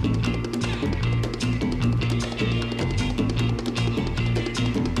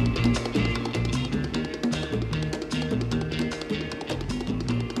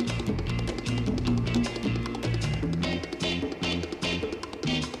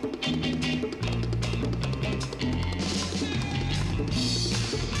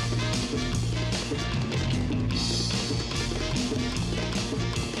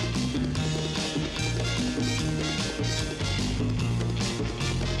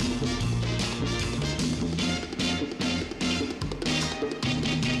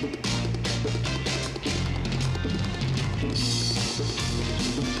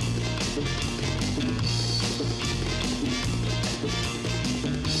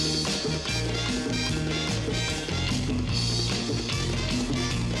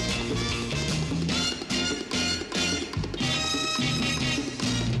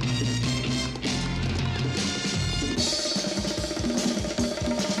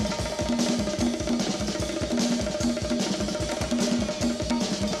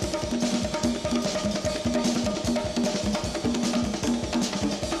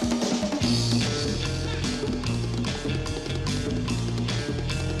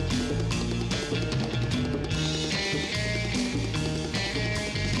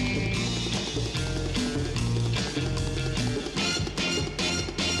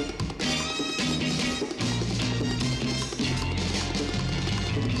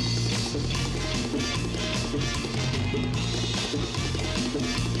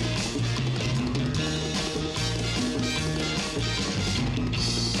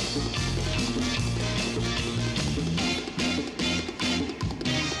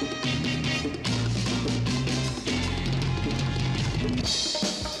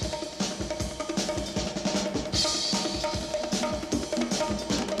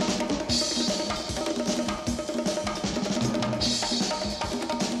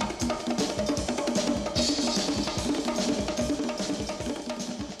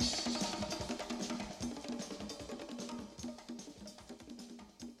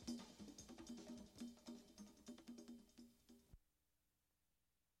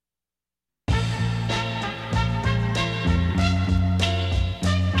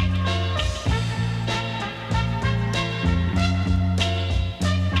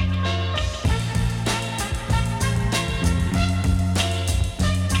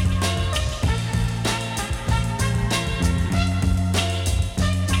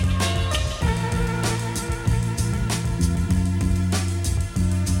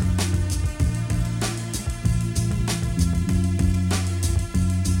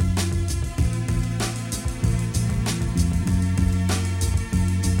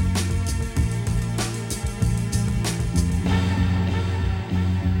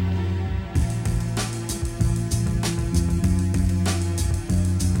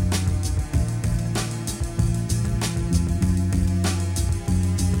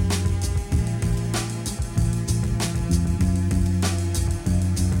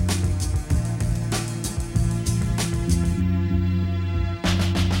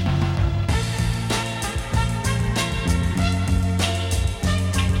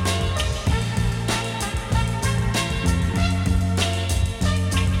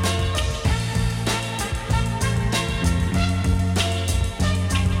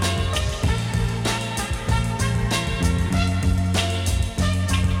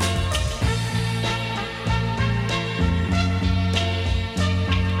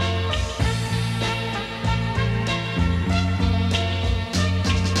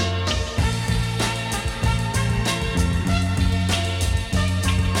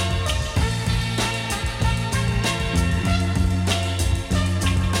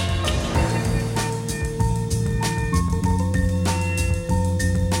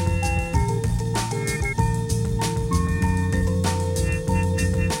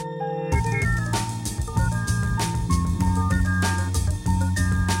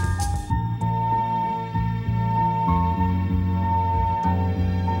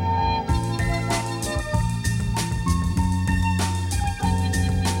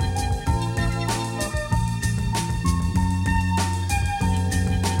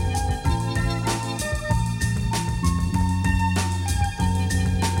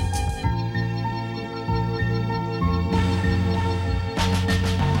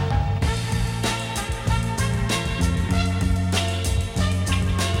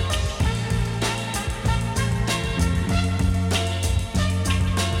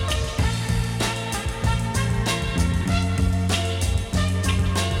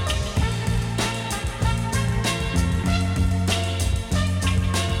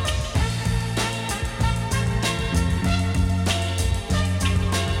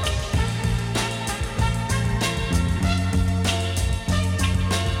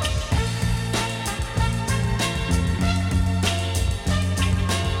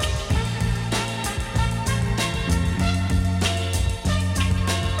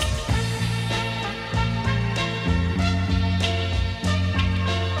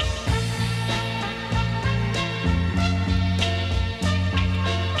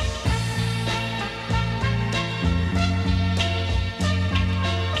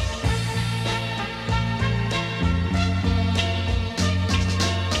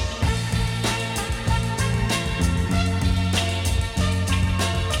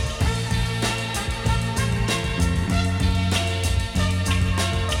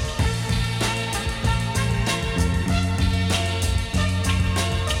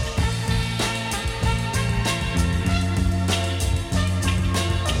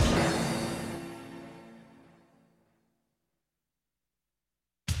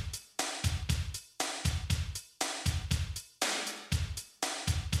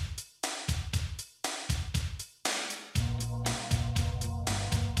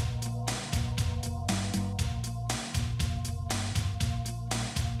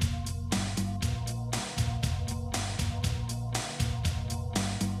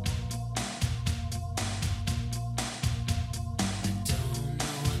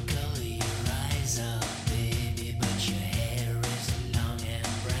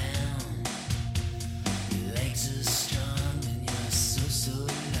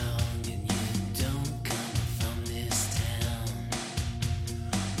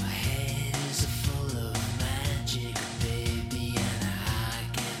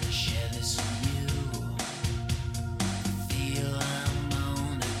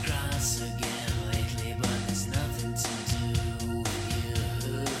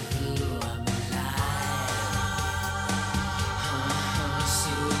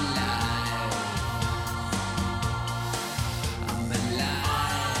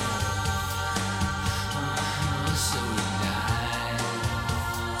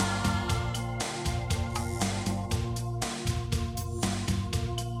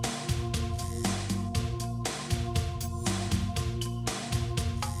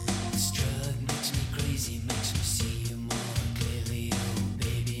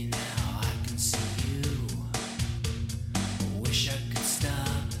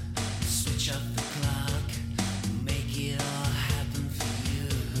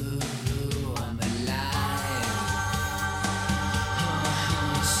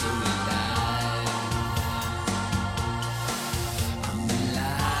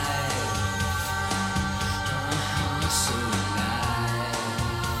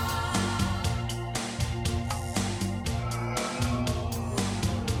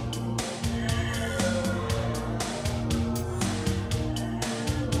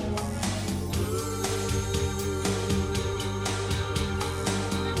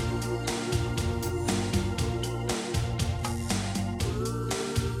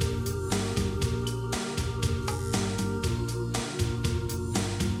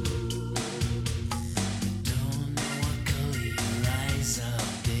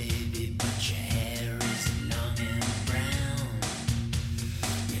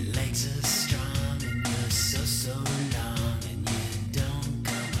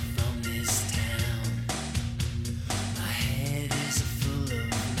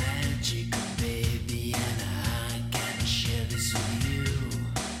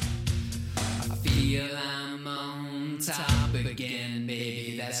 And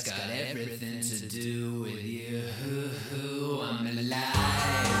baby, that's got everything to do with you. I'm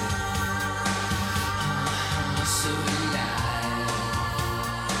alive. So alive.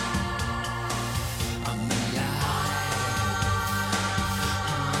 I'm alive.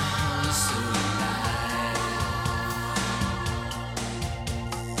 So alive.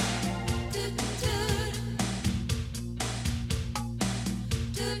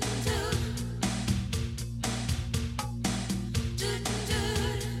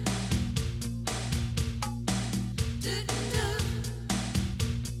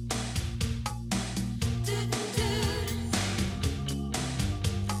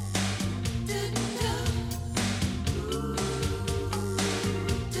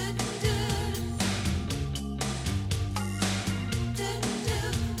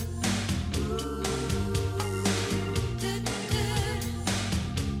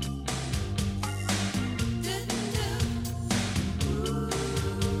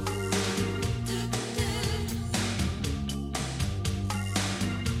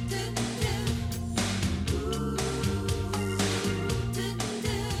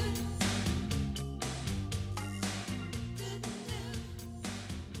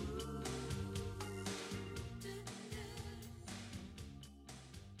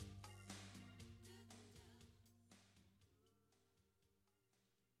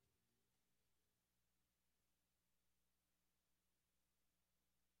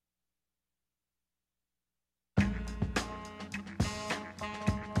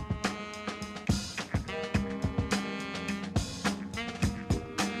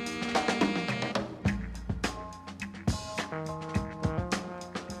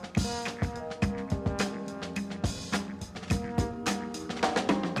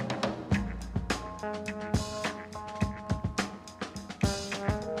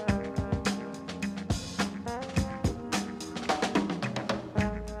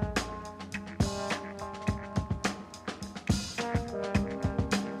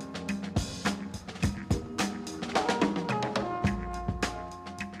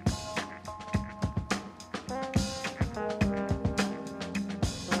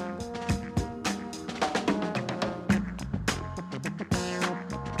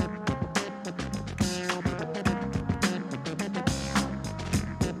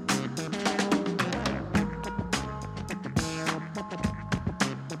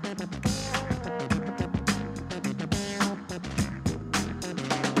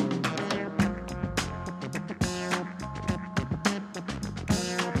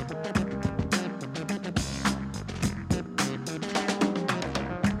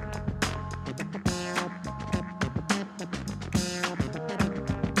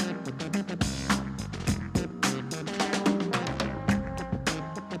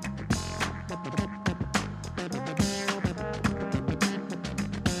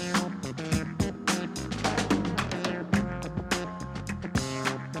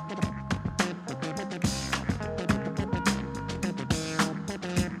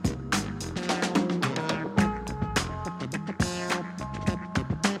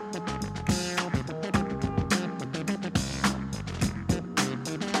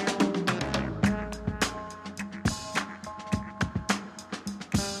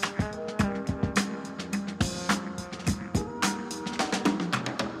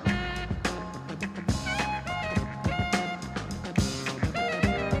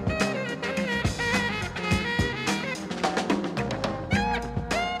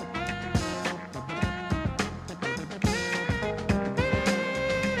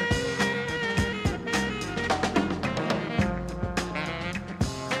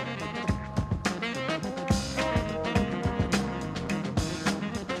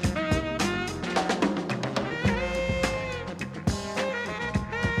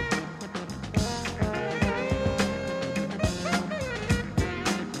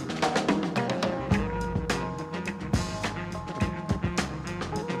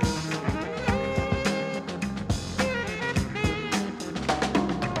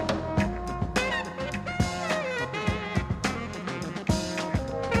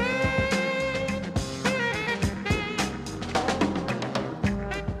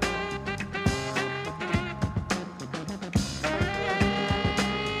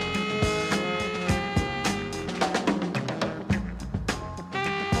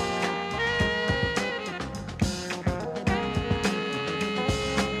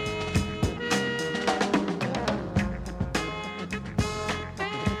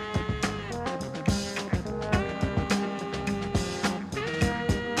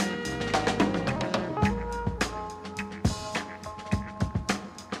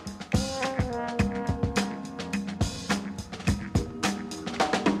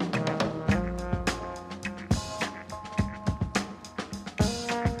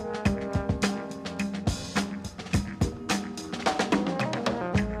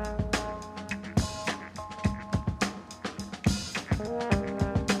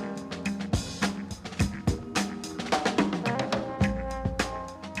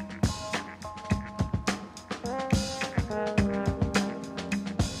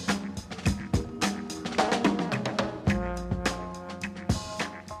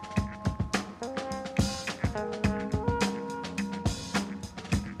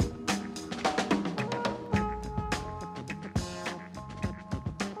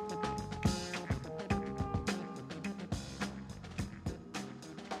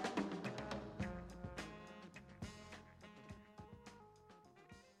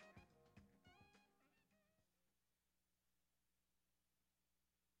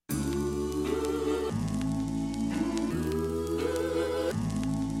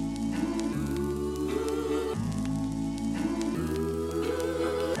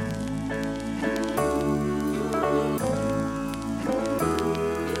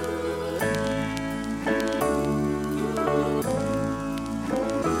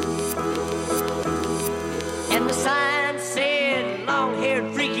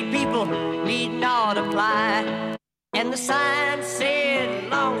 apply. And the sign said,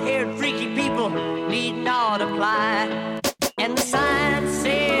 long-haired freaky people need not apply. And the sign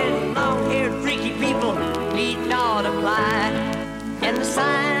said, long-haired freaky people need not apply. And the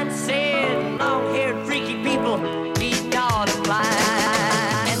sign said, long-haired freaky people need not apply.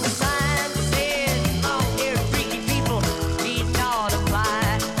 And the sign said, long-haired freaky people need not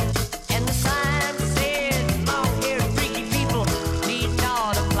apply. And the sign said, long-haired freaky people need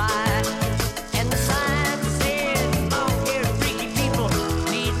not apply. And the sign said, long-haired freaky people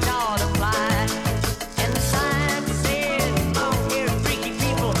need not apply. And the sign said, long-haired freaky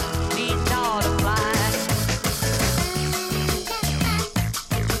people need not apply.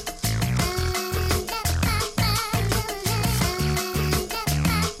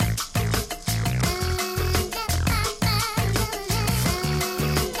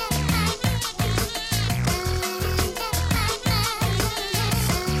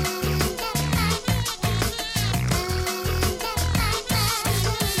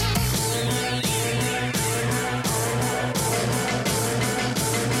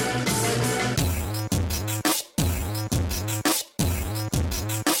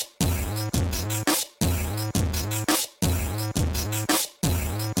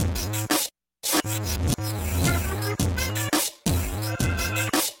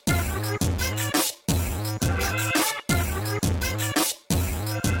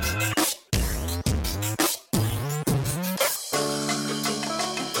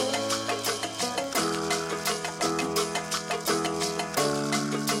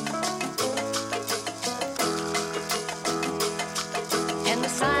 And the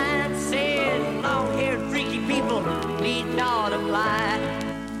sign said, long-haired freaky people need not apply.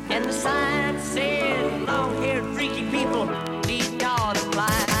 And the sign said, long-haired freaky people need not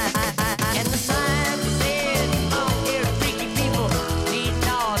apply. And the sign said, long-haired freaky people need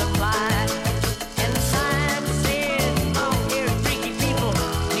not apply. And the sign said, long-haired freaky people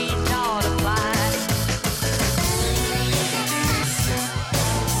need not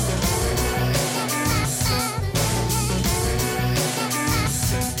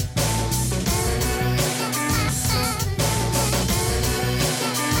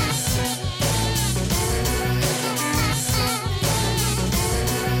apply.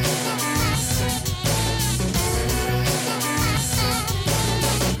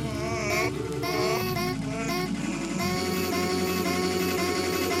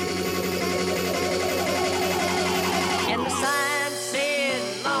 And the sign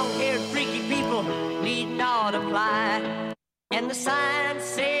said, long-haired freaky people need not apply. And the sign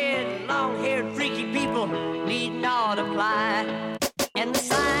said, long-haired freaky people need not apply. And the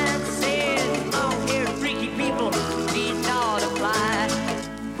sign said, long-haired freaky people need not apply.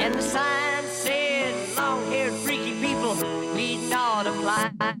 And the sign said, long-haired freaky people need not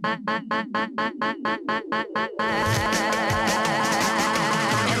apply.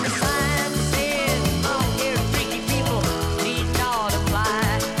 And the sign said, long-haired freaky people need not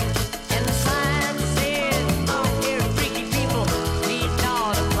apply. And the sign said, long-haired freaky people need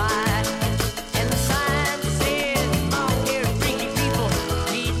not apply. And the sign said, long-haired freaky people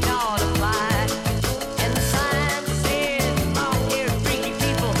need not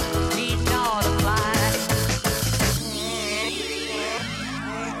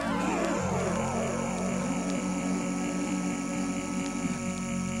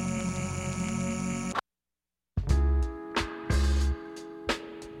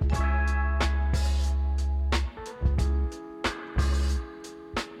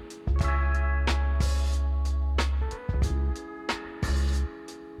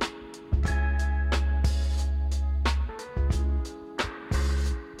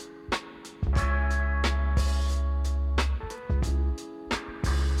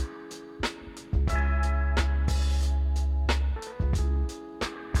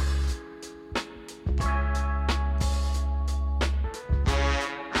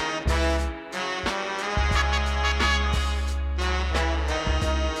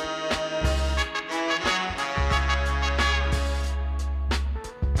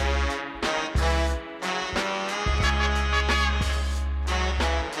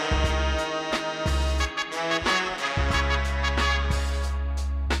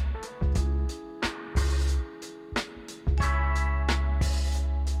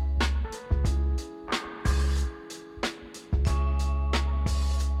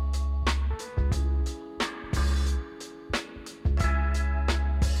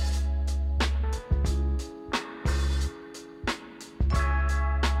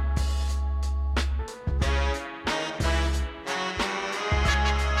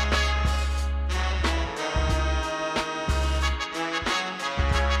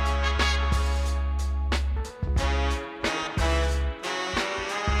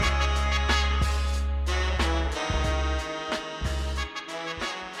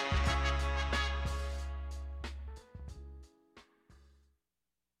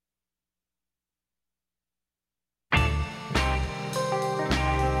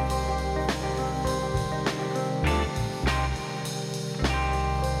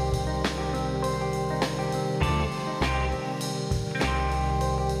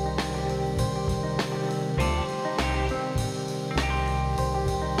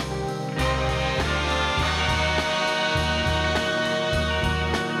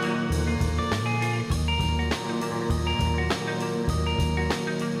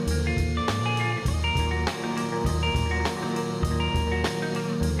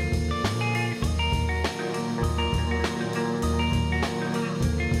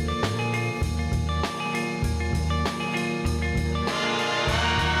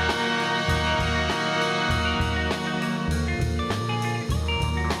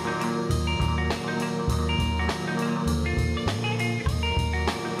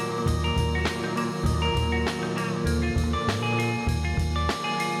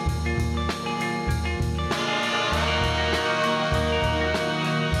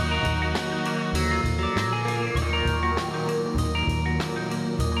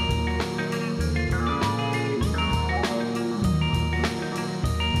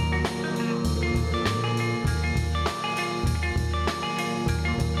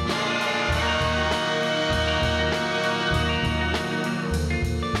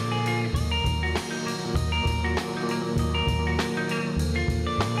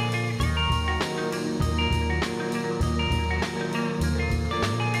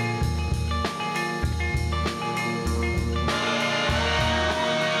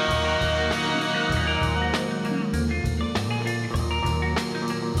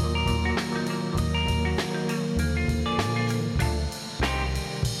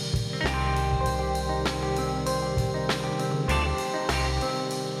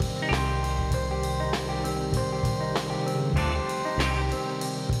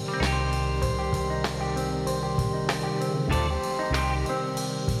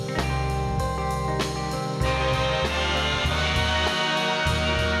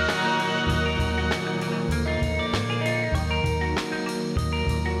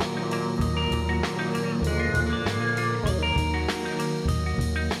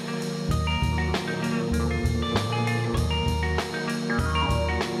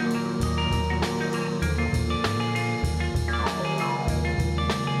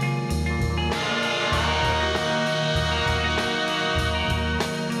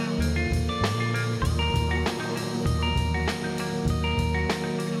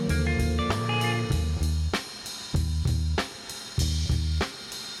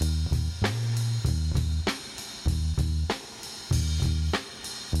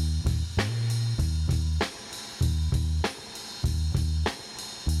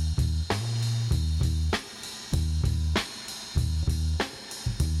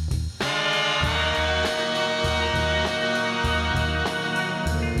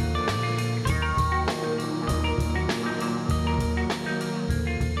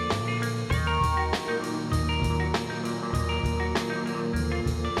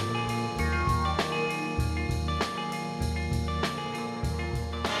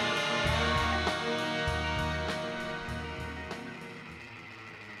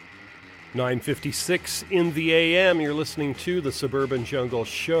 9:56 in the AM. You're listening to the Suburban Jungle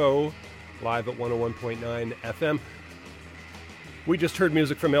Show, live at 101.9 FM. We just heard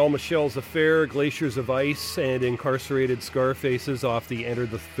music from El Michel's Affair, Glaciers of Ice, and Incarcerated Scarfaces off the Enter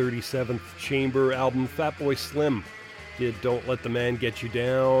the 37th Chamber album. Fatboy Slim did Don't Let the Man Get You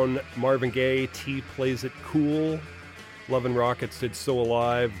Down. Marvin Gaye, T Plays It Cool. Love and Rockets did So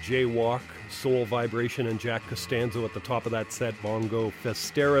Alive. Jaywalk, Soul Vibration, and Jack Costanzo at the top of that set. Bongo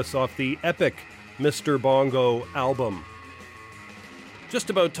Festeris off the epic Mr. Bongo album. Just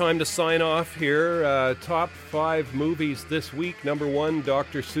about time to sign off here. Top 5 movies this week. Number 1,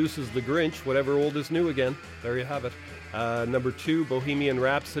 Dr. Seuss's The Grinch. Whatever old is new again. There you have it. Number 2, Bohemian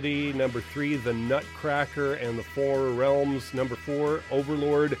Rhapsody. Number 3, The Nutcracker and the Four Realms. Number 4,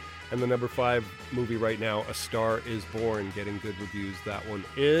 Overlord. And the number 5 movie right now, A Star Is Born. Getting good reviews, that one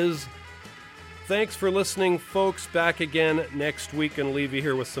is. Thanks for listening, folks. Back again next week and leave you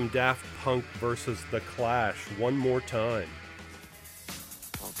here with some Daft Punk versus The Clash. One more time.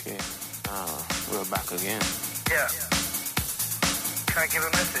 Okay. We're back again. Yeah. Can I give a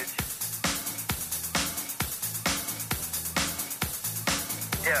message?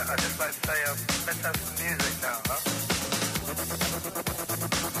 Yeah, I'd just like to say, let's have some music now, huh?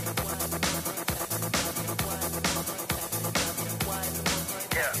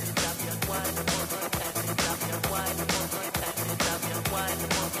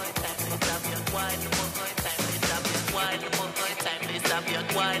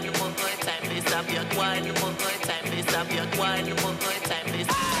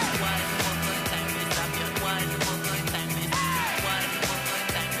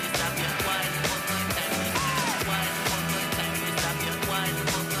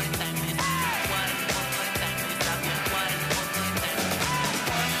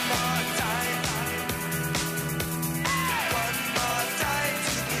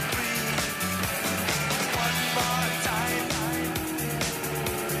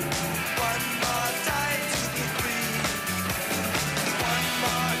 One more time to be free.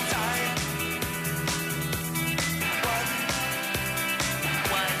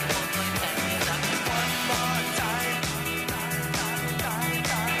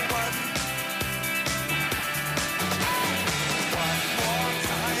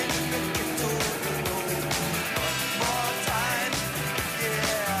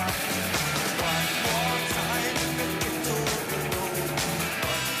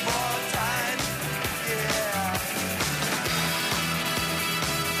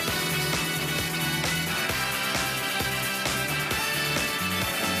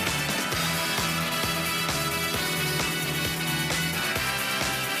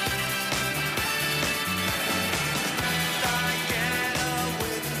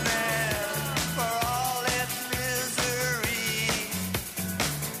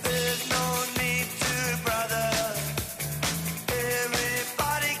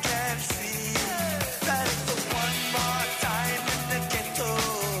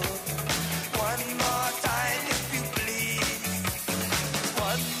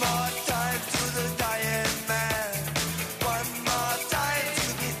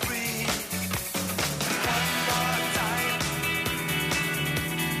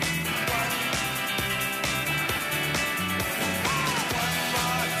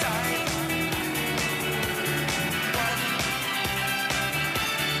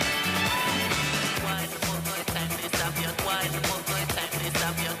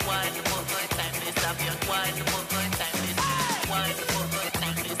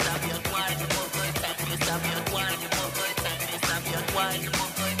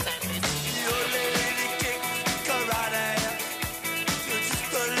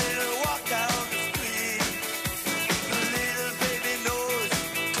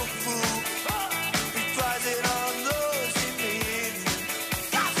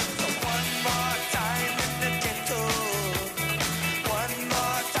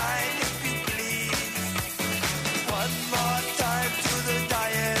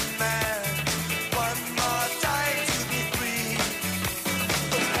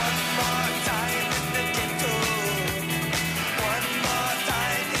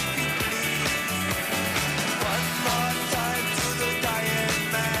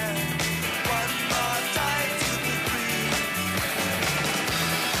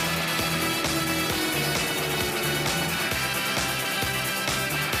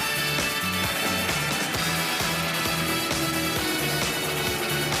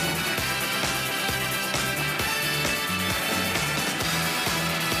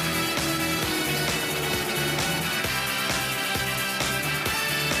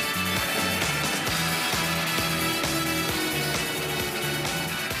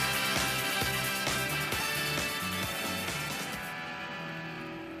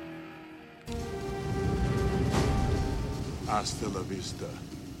 Hasta la vista,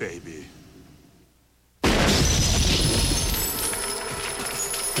 baby.